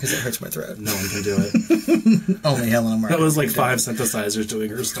do it because it hurts my throat. No one can do it. Only Helena Marcos. That was like 5 synthesizers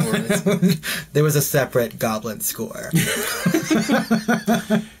doing her stories. There was a separate goblin score.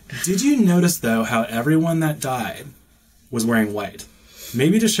 Did you notice, though, how everyone that died was wearing white?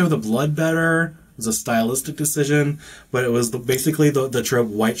 Maybe to show the blood better. It was a stylistic decision, but it was basically the trope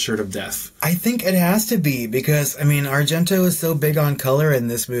white shirt of death. I think it has to be because, I mean, Argento is so big on color in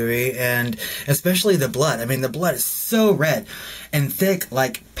this movie, and especially the blood. I mean, the blood is so red and thick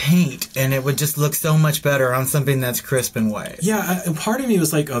like paint, and it would just look so much better on something that's crisp and white. Yeah, part of me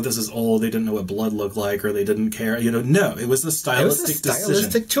was like, oh, this is old. They didn't know what blood looked like, or they didn't care. You know, no, it was a stylistic decision.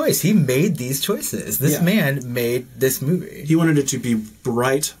 Stylistic choice. He made these choices. This man made this movie. He wanted it to be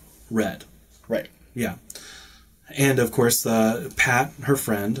bright red. Right. Yeah. And, of course, Pat, her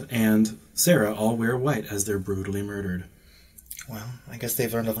friend, and Sarah all wear white as they're brutally murdered. Well, I guess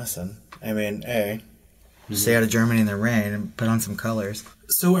they've learned a lesson. I mean, stay out of Germany in the rain and put on some colors.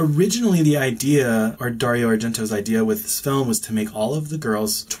 So originally the idea, or Dario Argento's idea with this film, was to make all of the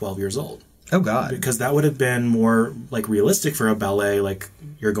girls 12 years old. Oh, God. Because that would have been more, like, realistic for a ballet, like,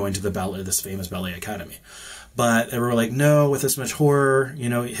 you're going to the ballet, this famous ballet academy. But they were like, no, with this much horror, you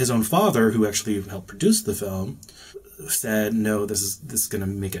know, his own father, who actually helped produce the film, said, no, this is going to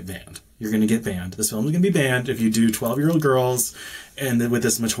make it banned. You're going to get banned. This film is going to be banned if you do 12-year-old girls and with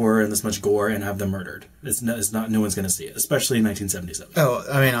this much horror and this much gore and have them murdered. It's not no one's going to see it, especially in 1977. Oh,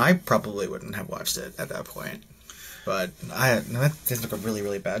 I mean, I probably wouldn't have watched it at that point. But that seems like a really,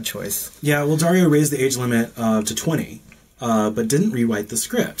 really bad choice. Yeah, well, Dario raised the age limit to 20. But didn't rewrite the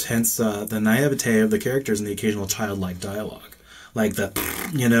script, hence the naivete of the characters and the occasional childlike dialogue. Like the,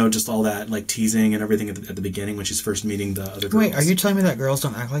 you know, just all that like teasing and everything at the beginning when she's first meeting the other girls. Wait, are you telling me that girls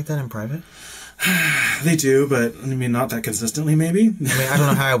don't act like that in private? They do, but I mean, not that consistently, maybe. I mean, I don't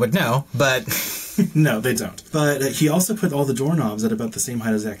know how I would know, but... No, they don't. But he also put all the doorknobs at about the same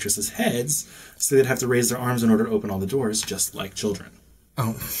height as the actresses' heads, so they'd have to raise their arms in order to open all the doors, just like children.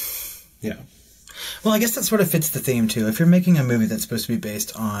 Oh. Yeah. Well, I guess that sort of fits the theme, too. If you're making a movie that's supposed to be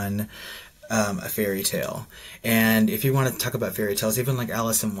based on a fairy tale, and if you want to talk about fairy tales, even like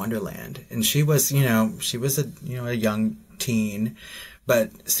Alice in Wonderland, and she was, you know, a young teen,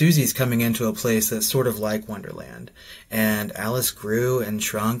 but Susie's coming into a place that's sort of like Wonderland. And Alice grew and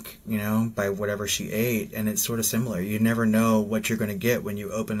shrunk, you know, by whatever she ate. And it's sort of similar. You never know what you're going to get when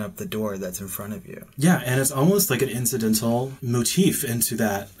you open up the door that's in front of you. Yeah, and it's almost like an incidental motif into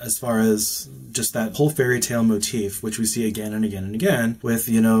that, as far as just that whole fairy tale motif, which we see again and again and again with,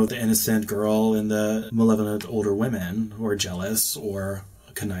 you know, the innocent girl and the malevolent older women who are jealous or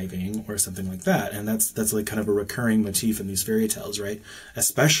conniving or something like that. And that's like kind of a recurring motif in these fairy tales, right?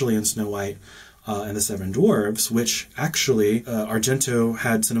 Especially in Snow White and the Seven Dwarfs, which actually Argento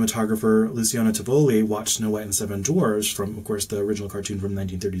had cinematographer Luciano Tovoli watch Snow White and the Seven Dwarfs from, of course, the original cartoon from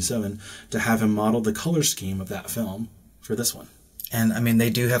 1937 to have him model the color scheme of that film for this one. And, I mean, they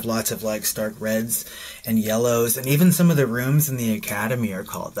do have lots of, like, stark reds and yellows, and even some of the rooms in the academy are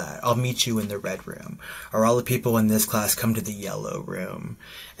called that. I'll meet you in the red room. Or all the people in this class come to the yellow room.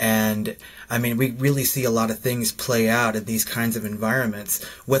 And, I mean, we really see a lot of things play out in these kinds of environments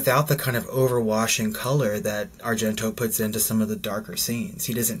without the kind of overwashing color that Argento puts into some of the darker scenes.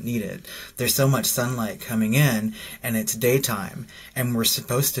 He doesn't need it. There's so much sunlight coming in, and it's daytime, and we're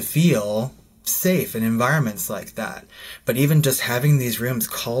supposed to feel safe in environments like that. But even just having these rooms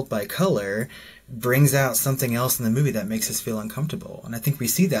called by color brings out something else in the movie that makes us feel uncomfortable. And I think we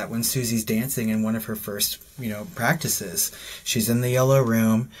see that when Susie's dancing in one of her first, you know, practices. She's in the yellow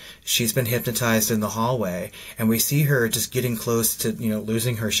room, she's been hypnotized in the hallway, and we see her just getting close to, you know,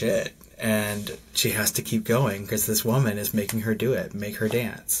 losing her shit. And she has to keep going because this woman is making her do it, make her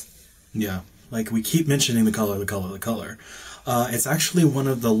dance. Yeah, like we keep mentioning the color. It's actually one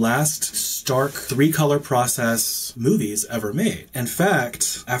of the last stark three-color process movies ever made. In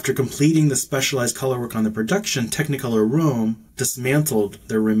fact, after completing the specialized color work on the production, Technicolor Rome dismantled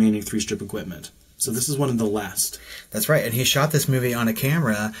their remaining three-strip equipment. So this is one of the last. That's right, and he shot this movie on a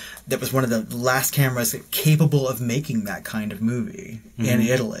camera that was one of the last cameras capable of making that kind of movie in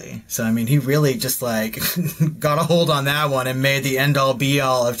Italy. So, I mean, he really just, like, got a hold on that one and made the end-all,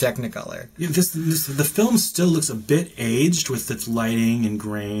 be-all of Technicolor. Yeah, the film still looks a bit aged with its lighting and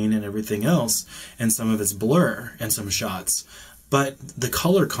grain and everything else, and some of its blur and some shots. But the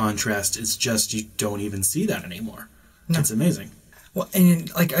color contrast is just, you don't even see that anymore. No. It's amazing. Well,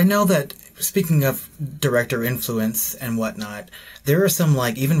 and, like, I know that, speaking of director influence and whatnot, there are some,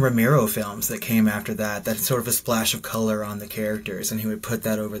 like, even Romero films that came after that sort of a splash of color on the characters, and he would put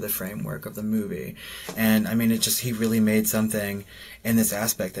that over the framework of the movie. And, I mean, he really made something in this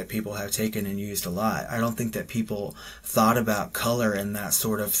aspect that people have taken and used a lot. I don't think that people thought about color in that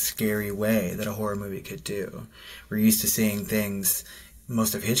sort of scary way that a horror movie could do. We're used to seeing things,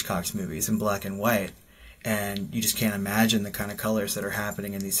 most of Hitchcock's movies, in black and white. And you just can't imagine the kind of colors that are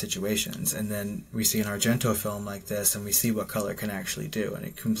happening in these situations. And then we see an Argento film like this, and we see what color can actually do. And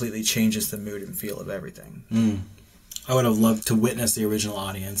it completely changes the mood and feel of everything. I would have loved to witness the original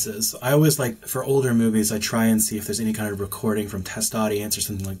audiences. I always like, for older movies, I try and see if there's any kind of recording from test audience or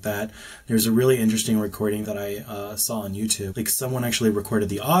something like that. There's a really interesting recording that I saw on YouTube. Like, someone actually recorded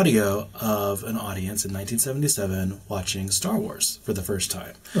the audio of an audience in 1977 watching Star Wars for the first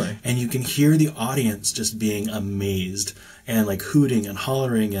time. Right. And you can hear the audience just being amazed and, like, hooting and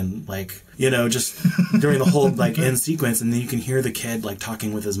hollering and, like, you know, just during the whole, like, end sequence. And then you can hear the kid, like,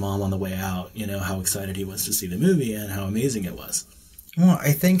 talking with his mom on the way out, you know, how excited he was to see the movie and how amazing it was. Well,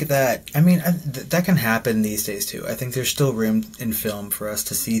 I think that, I mean, that can happen these days, too. I think there's still room in film for us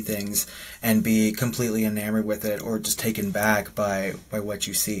to see things and be completely enamored with it or just taken back by what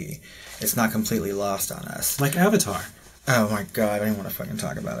you see. It's not completely lost on us. Like Avatar. Oh, my God. I don't want to fucking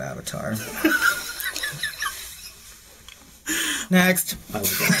talk about Avatar. Next.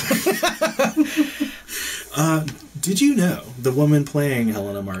 Did you know the woman playing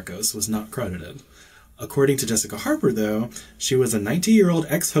Helena Marcos was not credited? According to Jessica Harper, though, she was a 90-year-old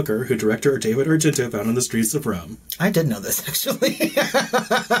ex-hooker who director Dario Argento found on the streets of Rome. I did know this, actually.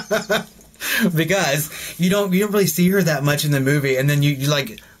 Because you don't really see her that much in the movie, and then you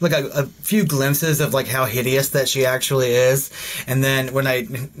like a few glimpses of, like, how hideous that she actually is. And then when I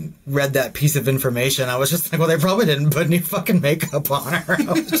read that piece of information, I was just like, well, they probably didn't put any fucking makeup on her.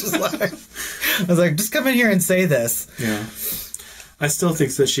 I was like, just come in here and say this. Yeah. I still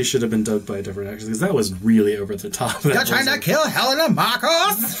think that she should have been dubbed by a different actress, because that was really over the top. You're trying to kill Helena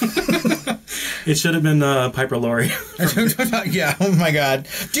Marcos? It should have been Piper Laurie. Yeah, oh my god.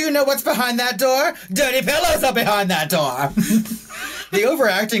 Do you know what's behind that door? Dirty pillows are behind that door. The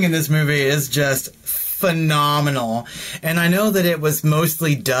overacting in this movie is just phenomenal. And I know that it was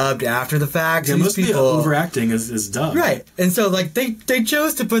mostly dubbed after the fact. Yeah, most people overacting is dubbed. Right. And so, like, they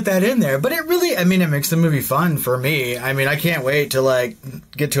chose to put that in there. But it really, I mean, it makes the movie fun for me. I mean, I can't wait to, like,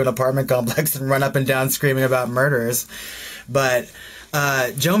 get to an apartment complex and run up and down screaming about murders. But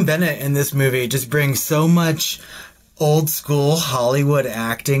Joan Bennett in this movie just brings so much old school Hollywood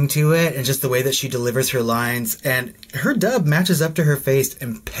acting to it, and just the way that she delivers her lines, and her dub matches up to her face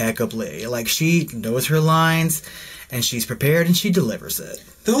impeccably. Like, she knows her lines and she's prepared and she delivers it.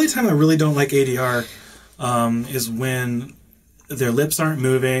 The only time I really don't like ADR is when their lips aren't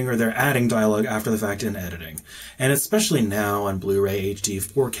moving or they're adding dialogue after the fact in editing. And especially now on Blu-ray HD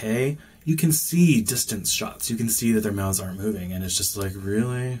 4K, you can see distance shots. You can see that their mouths aren't moving, and it's just like,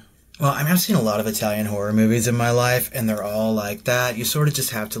 really? Well, I mean, I've seen a lot of Italian horror movies in my life, and they're all like that. You sort of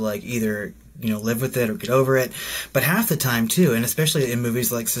just have to, like, either, you know, live with it or get over it. But half the time, too, and especially in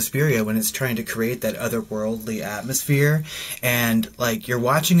movies like Suspiria, when it's trying to create that otherworldly atmosphere, and, like, you're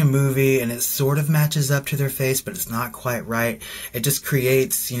watching a movie and it sort of matches up to their face, but it's not quite right. It just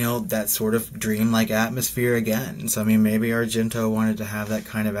creates, you know, that sort of dreamlike atmosphere again. So, I mean, maybe Argento wanted to have that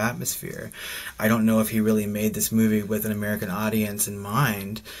kind of atmosphere. I don't know if he really made this movie with an American audience in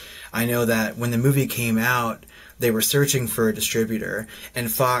mind. I know that when the movie came out, they were searching for a distributor,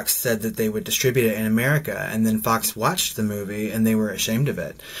 and Fox said that they would distribute it in America, and then Fox watched the movie, and they were ashamed of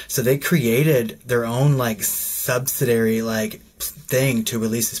it. So they created their own, like, subsidiary, like, thing to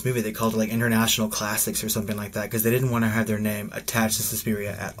release this movie. They called it, like, International Classics or something like that, because they didn't want to have their name attached to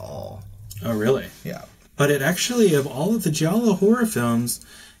Suspiria at all. Oh, really? Yeah. But it actually, of all of the giallo horror films,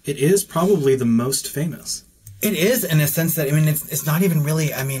 it is probably the most famous. It is, in a sense that, I mean, it's not even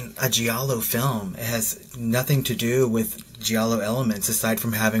really, I mean, a giallo film. It has nothing to do with giallo elements aside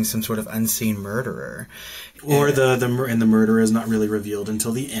from having some sort of unseen murderer. Or the murderer is not really revealed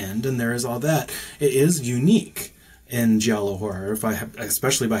until the end, and there is all that. It is unique in giallo horror,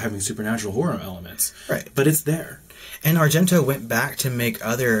 especially by having supernatural horror elements. Right. But it's there. And Argento went back to make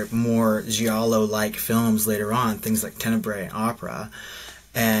other more giallo-like films later on, things like Tenebrae and Opera.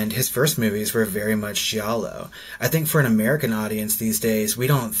 And his first movies were very much giallo. I think for an American audience these days, we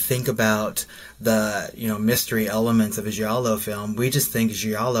don't think about the, you know, mystery elements of a giallo film. We just think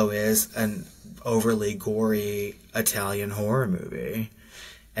giallo is an overly gory Italian horror movie.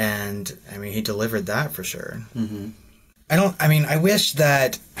 And, I mean, he delivered that for sure. Mm-hmm. I wish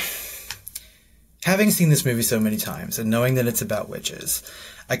that, having seen this movie so many times and knowing that it's about witches,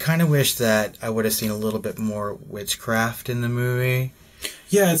 I kind of wish that I would have seen a little bit more witchcraft in the movie.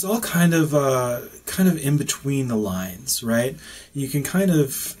 Yeah, it's all kind of in between the lines, right? You can kind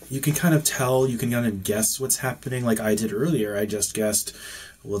of tell, you can kind of guess what's happening, like I did earlier. I just guessed,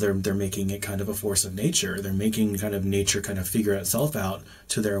 well, they're making it kind of a force of nature. They're making kind of nature kind of figure itself out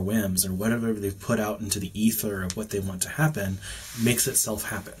to their whims, or whatever they've put out into the ether of what they want to happen makes itself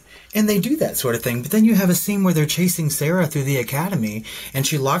happen. And they do that sort of thing, but then you have a scene where they're chasing Sarah through the academy, and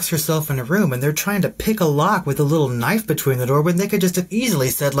she locks herself in a room, and they're trying to pick a lock with a little knife between the door when they could just have easily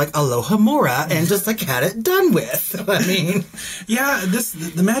said, like, Aloha Mora, and just, like, had it done with. I mean... Yeah,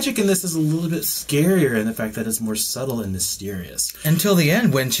 the magic in this is a little bit scarier in the fact that it's more subtle and mysterious. Until the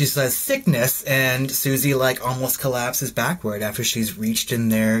end, when she says sickness, and Susie, like, almost collapses backward after she's reached in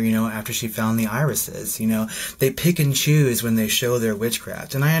there, you know, after she found the irises, you know. They pick and choose when they show their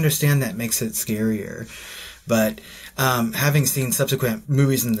witchcraft, and I understand that makes it scarier, but having seen subsequent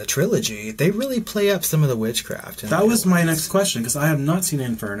movies in the trilogy, they really play up some of the witchcraft. That was my next question, because I have not seen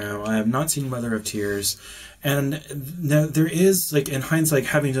Inferno, I have not seen Mother of Tears, and there is, like, in hindsight,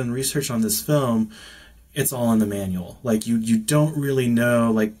 having done research on this film, it's all in the manual. Like, you don't really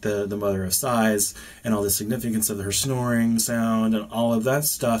know, like, the Mother of Sighs and all the significance of her snoring sound and all of that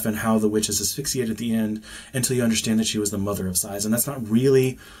stuff, and how the witch is asphyxiated at the end, until you understand that she was the Mother of Sighs, and that's not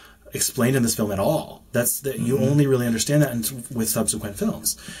really explained in this film at all. You only really understand that with subsequent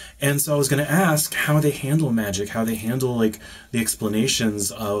films. And so I was going to ask how they handle magic, how they handle, like, the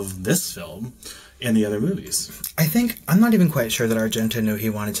explanations of this film in the other movies. I'm not even quite sure that Argento knew he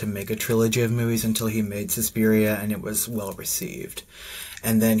wanted to make a trilogy of movies until he made Suspiria, and it was well received.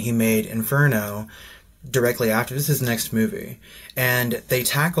 And then he made Inferno, directly after. This is his next movie. And they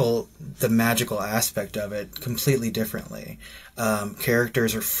tackle the magical aspect of it completely differently.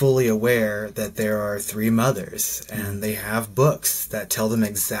 Characters are fully aware that there are 3 mothers, and they have books that tell them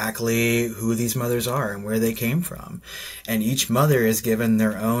exactly who these mothers are and where they came from. And each mother is given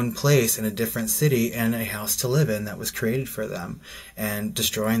their own place in a different city and a house to live in that was created for them. And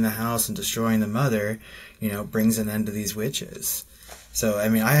destroying the house and destroying the mother, brings an end to these witches. So, I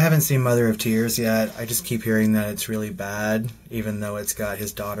mean, I haven't seen Mother of Tears yet. I just keep hearing that it's really bad, even though it's got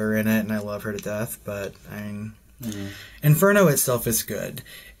his daughter in it, and I love her to death. But, I mean, Inferno itself is good.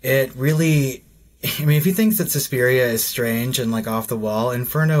 It really... I mean, if you think that Suspiria is strange and, like, off the wall,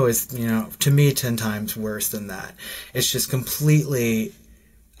 Inferno is, to me, 10 times worse than that. It's just completely,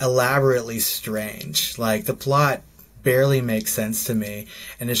 elaborately strange. Like, the plot barely makes sense to me,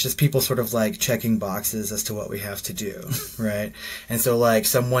 and it's just people sort of like checking boxes as to what we have to do, right? And so like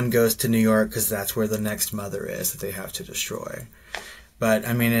someone goes to New York because that's where the next mother is that they have to destroy. But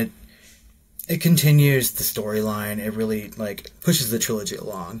I mean, it continues the storyline. It really like pushes the trilogy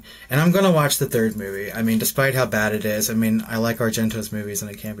along, and I'm gonna watch the 3rd movie. I mean, despite how bad it is, I mean, I like Argento's movies and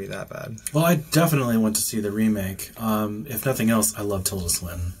it can't be that bad. Well, I definitely want to see the remake. If nothing else, I love Tilda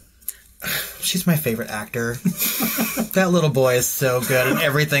Swinton. She's my favorite actor. That little boy is so good at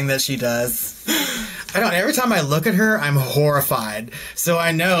everything that she does. Every time I look at her, I'm horrified. So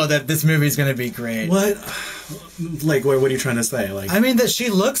I know that this movie's going to be great. What? Like, what are you trying to say? Like, I mean, that she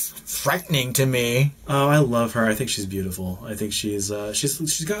looks frightening to me. Oh, I love her. I think she's beautiful. I think she's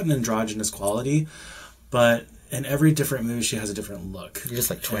got an androgynous quality, but in every different movie, she has a different look. You're just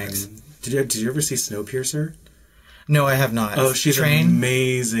like Twinks. Did you ever see Snowpiercer? No, I have not. Oh, she's Train?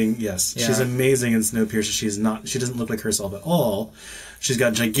 amazing. Yes, yeah. She's amazing in Snowpiercer. She doesn't look like herself at all. She's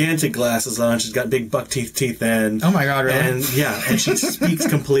got gigantic glasses on. She's got big buck teeth in. Oh my God, really? And yeah, and she speaks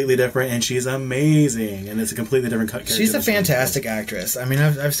completely different, and she's amazing. And it's a completely different character. She's a fantastic actress. I mean,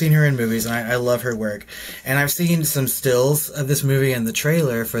 I've seen her in movies, and I love her work. And I've seen some stills of this movie and the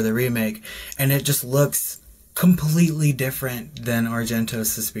trailer for the remake, and it just looks completely different than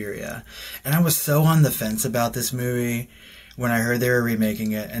Argento's Suspiria. And I was so on the fence about this movie when I heard they were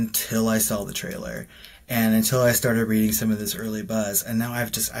remaking it until I saw the trailer. And until I started reading some of this early buzz, and now I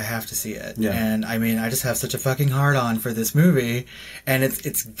have to see it. Yeah. And I mean, I just have such a fucking hard on for this movie, and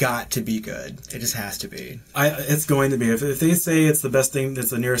it's got to be good. It just has to be. It's going to be. If they say it's the best thing, it's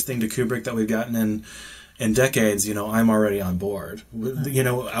the nearest thing to Kubrick that we've gotten in decades, I'm already on board.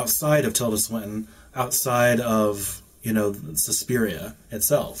 Outside of Tilda Swinton, outside of Suspiria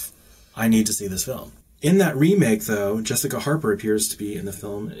itself, I need to see this film. In that remake, though, Jessica Harper appears to be in the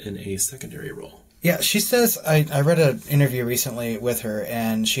film in a secondary role. Yeah, she says, I read an interview recently with her,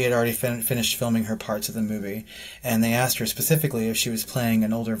 and she had already finished filming her parts of the movie, and they asked her specifically if she was playing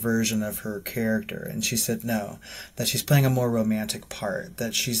an older version of her character, and she said no, that she's playing a more romantic part,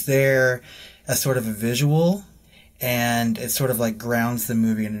 that she's there as sort of a visual, and it sort of like grounds the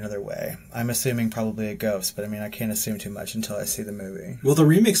movie in another way. I'm assuming probably a ghost, but I mean, I can't assume too much until I see the movie. Well, the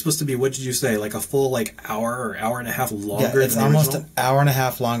remake's supposed to be, what did you say, like a full hour or hour and a half longer than the original? Yeah, it's almost an hour and a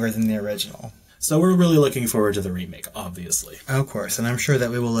half longer than the original. So we're really looking forward to the remake, obviously. Of course, and I'm sure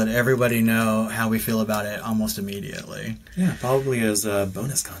that we will let everybody know how we feel about it almost immediately. Yeah, probably as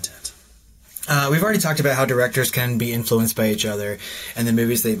bonus content. We've already talked about how directors can be influenced by each other and the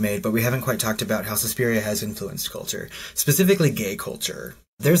movies they've made, but we haven't quite talked about how Suspiria has influenced culture, specifically gay culture.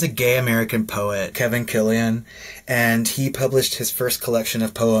 There's a gay American poet, Kevin Killian, and he published his first collection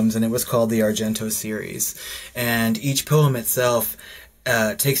of poems, and it was called the Argento series. And each poem itself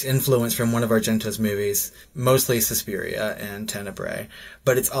takes influence from one of Argento's movies, mostly Suspiria and Tenebrae,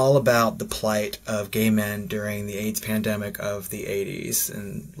 but it's all about the plight of gay men during the AIDS pandemic of the 80s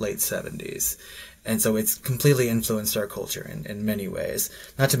and late 70s. And so it's completely influenced our culture in many ways.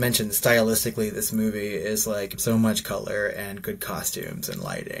 Not to mention, stylistically, this movie is like so much color and good costumes and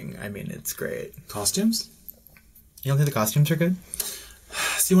lighting. I mean, it's great. Costumes? You don't think the costumes are good?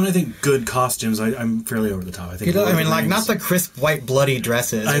 See, when I think good costumes, I'm fairly over the top. I think not the crisp white bloody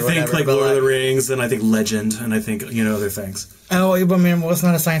dresses. I think like Lord of the Rings, and I think Legend, and I think other things. Oh, I mean, well, it's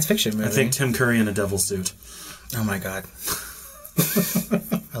not a science fiction movie. I think Tim Curry in a devil suit. Oh my God,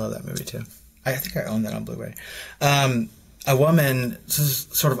 I love that movie too. I think I own that on Blu-ray. A woman,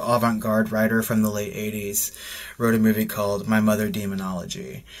 sort of avant-garde writer from the late 80s, wrote a movie called My Mother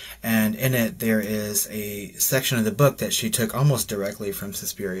Demonology. And in it, there is a section of the book that she took almost directly from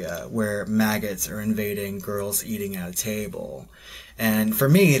Suspiria, where maggots are invading girls eating at a table. And for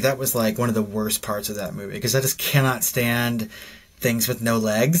me, that was like one of the worst parts of that movie, because I just cannot stand things with no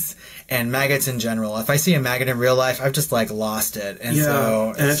legs and maggots in general. If I see a maggot in real life, I've just like lost it. And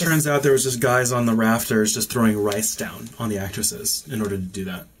so and it turns out there was just guys on the rafters just throwing rice down on the actresses in order to do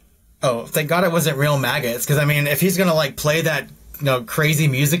that. Oh, thank God it wasn't real maggots, because I mean, if he's gonna like play that crazy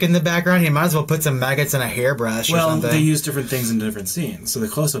music in the background, he might as well put some maggots in a hairbrush or something. Well, they use different things in different scenes. So the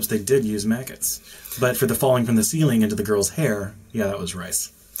close-ups, they did use maggots. But for the falling from the ceiling into the girl's hair, yeah, that was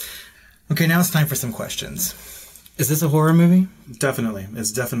rice. Okay, now it's time for some questions. Is this a horror movie? Definitely.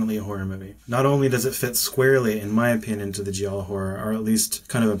 It's definitely a horror movie. Not only does it fit squarely, in my opinion, to the giallo horror, or at least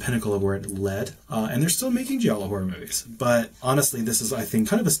kind of a pinnacle of where it led, and they're still making giallo horror movies. But honestly, this is, I think,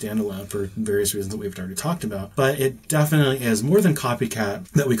 kind of a standalone for various reasons that we've already talked about. But it definitely is more than Copycat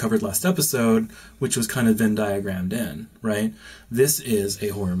that we covered last episode, which was kind of Venn diagrammed in, right? This is a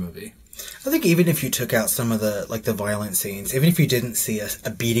horror movie. I think even if you took out some of the violent scenes, even if you didn't see a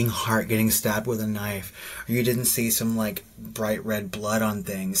beating heart getting stabbed with a knife, or you didn't see some like bright red blood on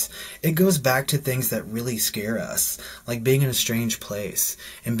things, it goes back to things that really scare us, like being in a strange place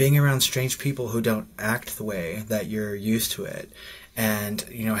and being around strange people who don't act the way that you're used to it. And,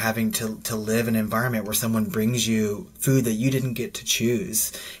 having to live in an environment where someone brings you food that you didn't get to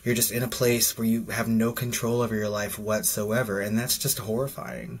choose. You're just in a place where you have no control over your life whatsoever, and that's just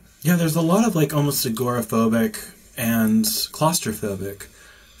horrifying. Yeah, there's a lot of, almost agoraphobic and claustrophobic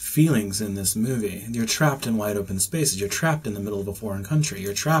feelings in this movie. You're trapped in wide open spaces. You're trapped in the middle of a foreign country.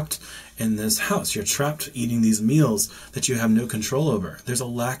 You're trapped in this house. You're trapped eating these meals that you have no control over. There's a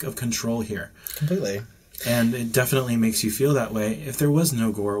lack of control here. Completely. And it definitely makes you feel that way. If there was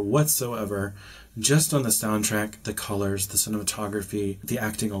no gore whatsoever, just on the soundtrack, the colors, the cinematography, the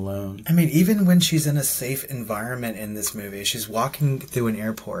acting alone. I mean, even when she's in a safe environment in this movie, she's walking through an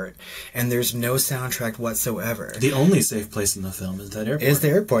airport, and there's no soundtrack whatsoever. The only safe place in the film is that airport. Is the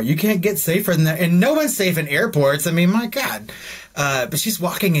airport. You can't get safer than that. And no one's safe in airports. I mean, my God. But she's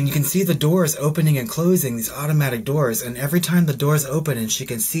walking, and you can see the doors opening and closing, these automatic doors. And every time the doors open, and she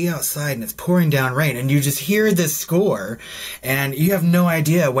can see outside, and it's pouring down rain, and you just hear this score, and you have no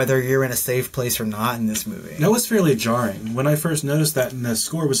idea whether you're in a safe place or not in this movie. That was fairly jarring. When I first noticed that, and the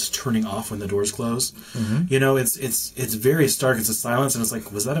score was turning off when the doors close, it's very stark. It's a silence, and it's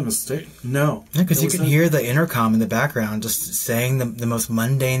like, was that a mistake? No. Yeah, because you can hear the intercom in the background just saying the most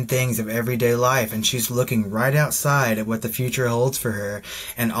mundane things of everyday life, and she's looking right outside at what the future holds for her,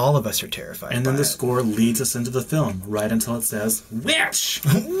 and all of us are terrified. And then the score leads us into the film, right until it says, "Witch!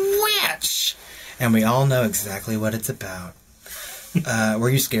 Witch!" And we all know exactly what it's about. Were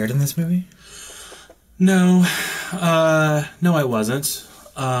you scared in this movie? No. No, I wasn't.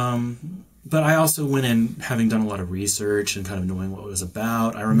 But I also went in having done a lot of research and kind of knowing what it was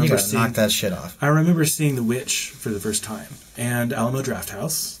about. I remember knock that shit off. I remember seeing The Witch for the first time. And Alamo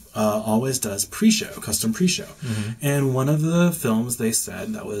Drafthouse always does custom pre-show. Mm-hmm. And one of the films they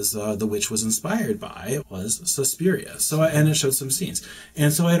said that was The Witch was inspired by was Suspiria. And it showed some scenes.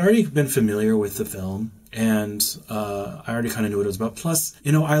 And so I had already been familiar with the film. And I already kind of knew what it was about. Plus,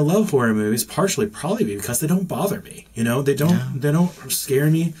 I love horror movies, partially probably because they don't bother me. They don't scare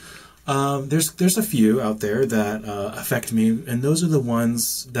me. There's a few out there that affect me, and those are the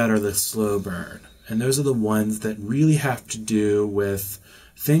ones that are the slow burn. And those are the ones that really have to do with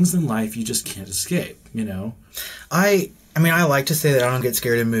things in life you just can't escape, I mean, I like to say that I don't get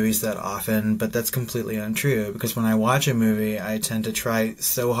scared in movies that often, but that's completely untrue, because when I watch a movie, I tend to try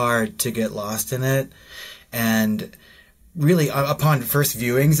so hard to get lost in it. And really, upon first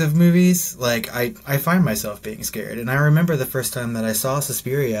viewings of movies, I find myself being scared. And I remember the first time that I saw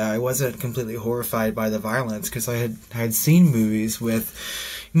Suspiria, I wasn't completely horrified by the violence, because I had seen movies with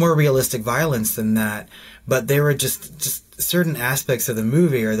more realistic violence than that. But they were just certain aspects of the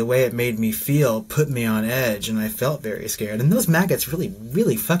movie, or the way it made me feel, put me on edge, and I felt very scared. And those maggots really,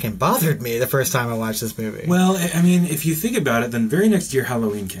 really fucking bothered me the first time I watched this movie. Well, I mean, if you think about it, then very next year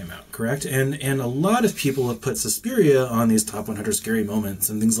Halloween came out, correct? And a lot of people have put Suspiria on these top 100 scary moments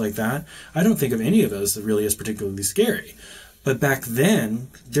and things like that. I don't think of any of those that really is particularly scary. But back then,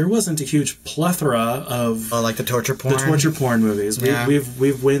 there wasn't a huge plethora of like the torture porn. The torture porn movies. Yeah.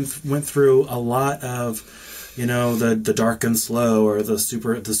 We've went through a lot of, the dark and slow, or the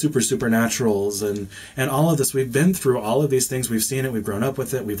supernaturals, and all of this. We've been through all of these things. We've seen it. We've grown up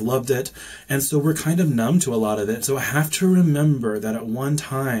with it. We've loved it, and so we're kind of numb to a lot of it. So I have to remember that at one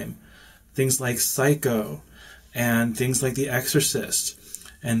time, things like Psycho, and things like The Exorcist,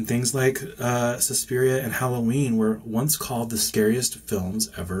 And things like Suspiria and Halloween were once called the scariest films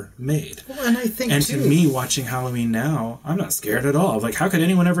ever made. Well, and I think, and to me, watching Halloween now, I'm not scared at all. Like, how could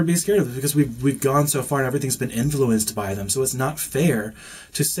anyone ever be scared of it? Because we've gone so far and everything's been influenced by them. So it's not fair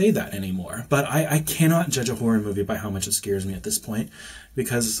to say that anymore. But I cannot judge a horror movie by how much it scares me at this point,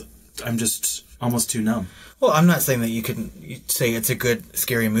 because I'm just almost too numb. Well, I'm not saying that you say it's a good,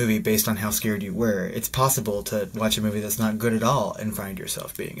 scary movie based on how scared you were. It's possible to watch a movie that's not good at all and find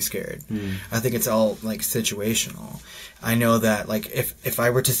yourself being scared. I think it's all, like, situational. I know that, like, if I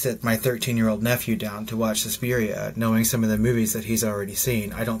were to sit my 13-year-old nephew down to watch Suspiria, knowing some of the movies that he's already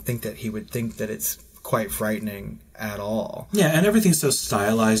seen, I don't think that he would think that it's quite frightening at all. Yeah, and everything's so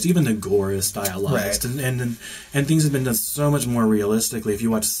stylized. Even the gore is stylized, right. and things have been done so much more realistically. If you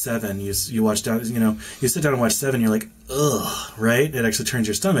watch Seven, you watch down, you sit down and watch Seven, you're like, ugh, right? It actually turns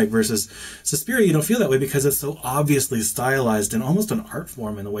your stomach. Versus Suspiria, you don't feel that way because it's so obviously stylized and almost an art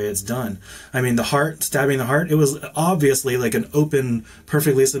form in the way it's done. I mean, the heart, stabbing the heart, it was obviously like an open,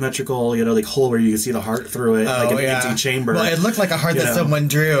 perfectly symmetrical, like hole where you can see the heart through it, like an empty chamber. Well, it looked like a heart that someone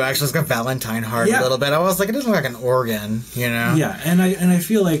drew. Actually, it's like a Valentine heart a little bit. I was like, it doesn't look like an organ, Yeah, and I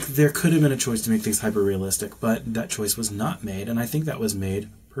feel like there could have been a choice to make things hyper realistic, but that choice was not made, and I think that was made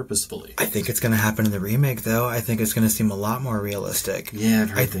purposefully. I think it's going to happen in the remake, though. I think it's going to seem a lot more realistic. Yeah, I've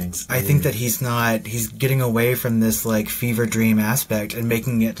heard things. I think that he's getting away from this, like, fever dream aspect and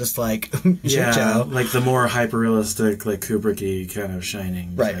making it just, like, show. Like the more hyper realistic, like Kubrick-y kind of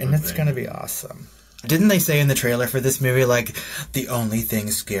Shining. Right, and it's going to be awesome. Didn't they say in the trailer for this movie, like, the only thing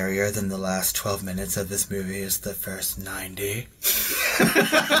scarier than the last 12 minutes of this movie is the first 90?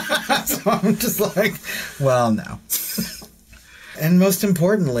 So I'm just like, well, no. And most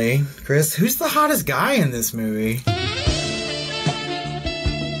importantly, Chris, who's the hottest guy in this movie?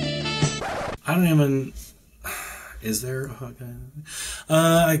 I don't even... Is there a hot guy?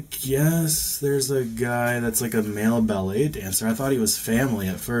 I guess there's a guy that's like a male ballet dancer. I thought he was family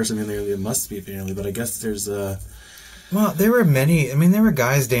at first. I mean, there must be family, but I guess there's a... Well, there were many. I mean, there were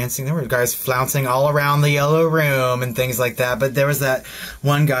guys dancing. There were guys flouncing all around the yellow room and things like that. But there was that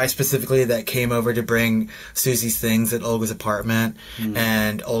one guy specifically that came over to bring Susie's things at Olga's apartment.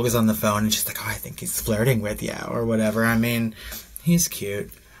 And Olga's on the phone and she's like, oh, I think he's flirting with you or whatever. I mean, he's cute.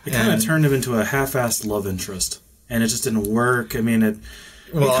 It kind of turned him into a half-assed love interest. And it just didn't work. I mean, it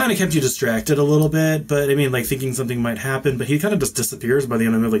kind of kept you distracted a little bit, but I mean, like, thinking something might happen, but he kind of just disappears by the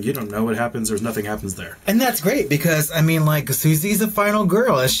end of it. Like, you don't know what happens, there's nothing happens there. And that's great, because, I mean, like, Susie's a final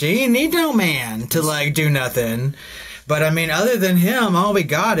girl. She need no man to, like, do nothing. But, I mean, other than him, all we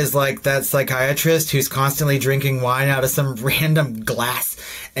got is, like, that psychiatrist who's constantly drinking wine out of some random glass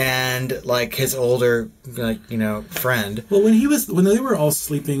and, like, his older, like, friend. Well, when they were all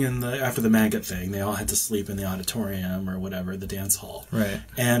sleeping after the maggot thing, they all had to sleep in the auditorium or whatever, the dance hall. Right.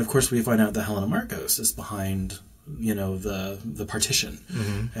 And, of course, we find out that Helena Marcos is behind, the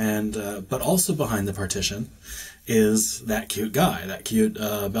partition. And, but also behind the partition is that cute guy, that cute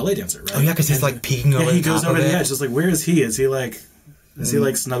ballet dancer, right? Oh, yeah, because he's, like, peeking over the top of it. He goes over the edge. Just like, where is he? Is he, like,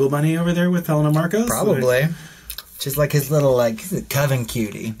 Snuggle Bunny over there with Helena Marcos? Probably. She's like his little, like, coven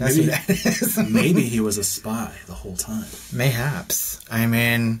cutie. That's who that is. Maybe he was a spy the whole time. Mayhaps. I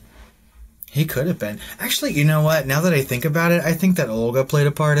mean, he could have been. Actually, you know what? Now that I think about it, I think that Olga played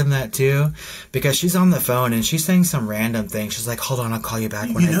a part in that, too. Because she's on the phone and she's saying some random thing. She's like, hold on, I'll call you back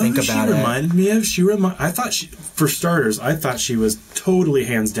when I think about it. She reminded me of? For starters, I thought she was totally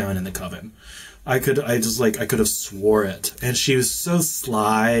hands down in the coven. I could have swore it. And she was so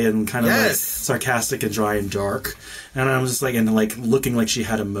sly and kind of like sarcastic and dry and dark. And I was just like, and like looking like she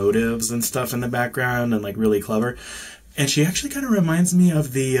had motives and stuff in the background and like really clever. And she actually kind of reminds me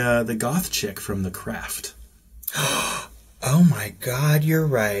of the goth chick from The Craft. Oh my God, you're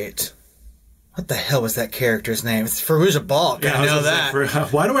right. What the hell was that character's name? It's Fairuza Balk. Yeah, I know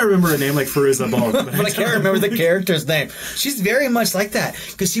that. Why do I remember a name like Fairuza Balk? But I can't remember the character's name. She's very much like that.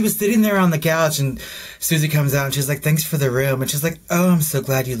 Because she was sitting there on the couch and Susie comes out and she's like, thanks for the room. And she's like, oh, I'm so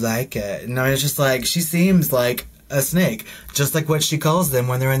glad you like it. And I was just like, she seems like a snake. Just like what she calls them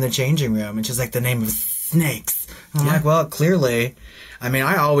when they're in the changing room. And she's like, the name of snakes. I'm like, well, clearly... I mean,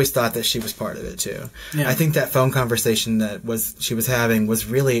 I always thought that she was part of it, too. Yeah. I think that phone conversation she was having was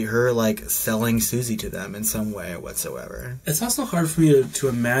really her, like, selling Susie to them in some way whatsoever. It's also hard for me to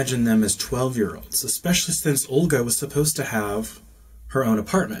imagine them as 12-year-olds, especially since Olga was supposed to have her own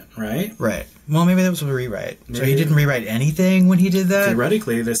apartment, right? Right. Well, maybe that was a rewrite. Maybe. So he didn't rewrite anything when he did that?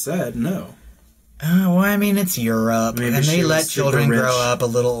 Theoretically, they said no. Well, I mean, it's Europe, Maybe and they she let was super children rich. grow up a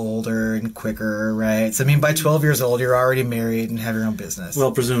little older and quicker, right? So, I mean, by 12 years old, you're already married and have your own business.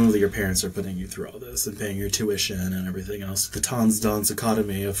 Well, presumably your parents are putting you through all this and paying your tuition and everything else. The Tonsdance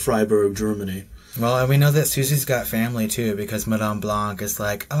Academy of Freiburg, Germany. Well, and we know that Susie's got family, too, because Madame Blanc is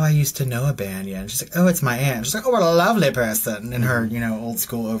like, oh, I used to know a Banya. And she's like, oh, it's my aunt. She's like, oh, what a lovely person, in her, old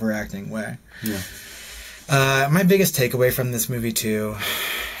school overacting way. Yeah. My biggest takeaway from this movie, too,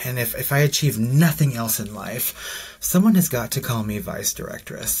 and if I achieve nothing else in life, someone has got to call me vice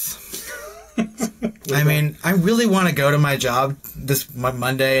directress. I mean, I really want to go to my job this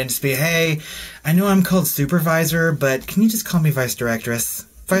Monday and just be, hey, I know I'm called supervisor, but can you just call me vice directress?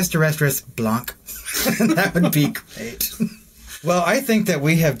 Vice directress Blanc. That would be great. Well, I think that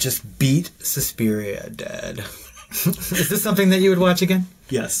we have just beat Suspiria dead. Is this something that you would watch again?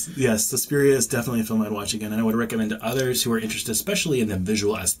 Yes. Suspiria is definitely a film I'd watch again, and I would recommend to others who are interested, especially in the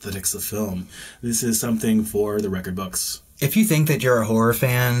visual aesthetics of film. This is something for the record books. If you think that you're a horror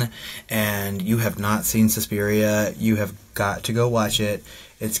fan and you have not seen Suspiria, you have got to go watch it.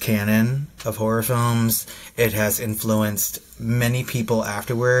 It's canon of horror films. It has influenced many people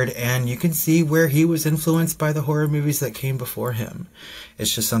afterward, and you can see where he was influenced by the horror movies that came before him.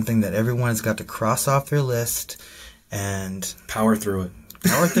 It's just something that everyone has got to cross off their list and Power through it.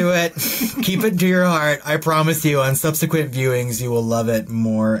 power through it. Keep it to your heart. I promise you, on subsequent viewings, you will love it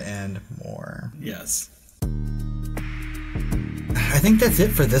more and more. Yes. I think that's it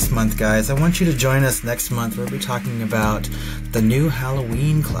for this month, guys. I want you to join us next month. We'll be talking about the new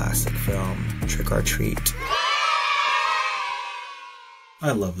Halloween classic film, Trick or Treat.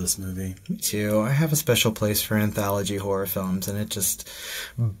 I love this movie. Me too. I have a special place for anthology horror films, and it just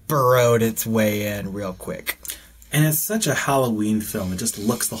burrowed its way in real quick. And it's such a Halloween film.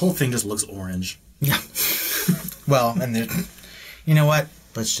 The whole thing just looks orange. Yeah. Well, and you know what?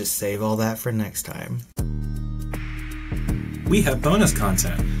 Let's just save all that for next time. We have bonus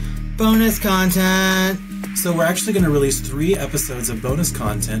content. Bonus content! So we're actually going to release 3 episodes of bonus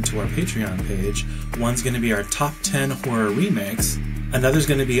content to our Patreon page. One's going to be our top 10 horror remakes. Another's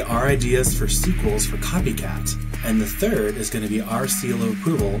going to be our ideas for sequels for Copycat. And the third is going to be our seal of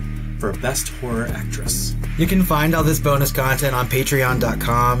approval for Best Horror Actress. You can find all this bonus content on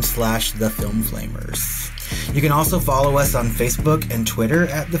patreon.com/thefilmflamers. You can also follow us on Facebook and Twitter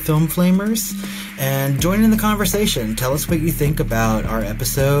at The Film Flamers and join in the conversation. Tell us what you think about our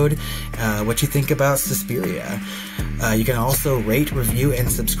episode, what you think about Suspiria. You can also rate, review, and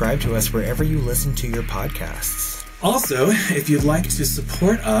subscribe to us wherever you listen to your podcasts. Also, if you'd like to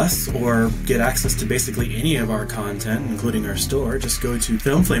support us or get access to basically any of our content, including our store, just go to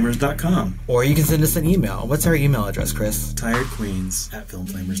filmflamers.com. Or you can send us an email. What's our email address, Chris?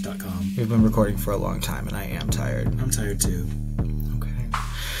 tiredqueens@filmflamers.com. We've been recording for a long time, and I am tired. I'm tired too. Okay.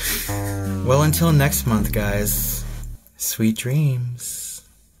 Well, until next month, guys, sweet dreams.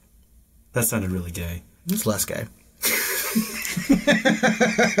 That sounded really gay. It's less gay.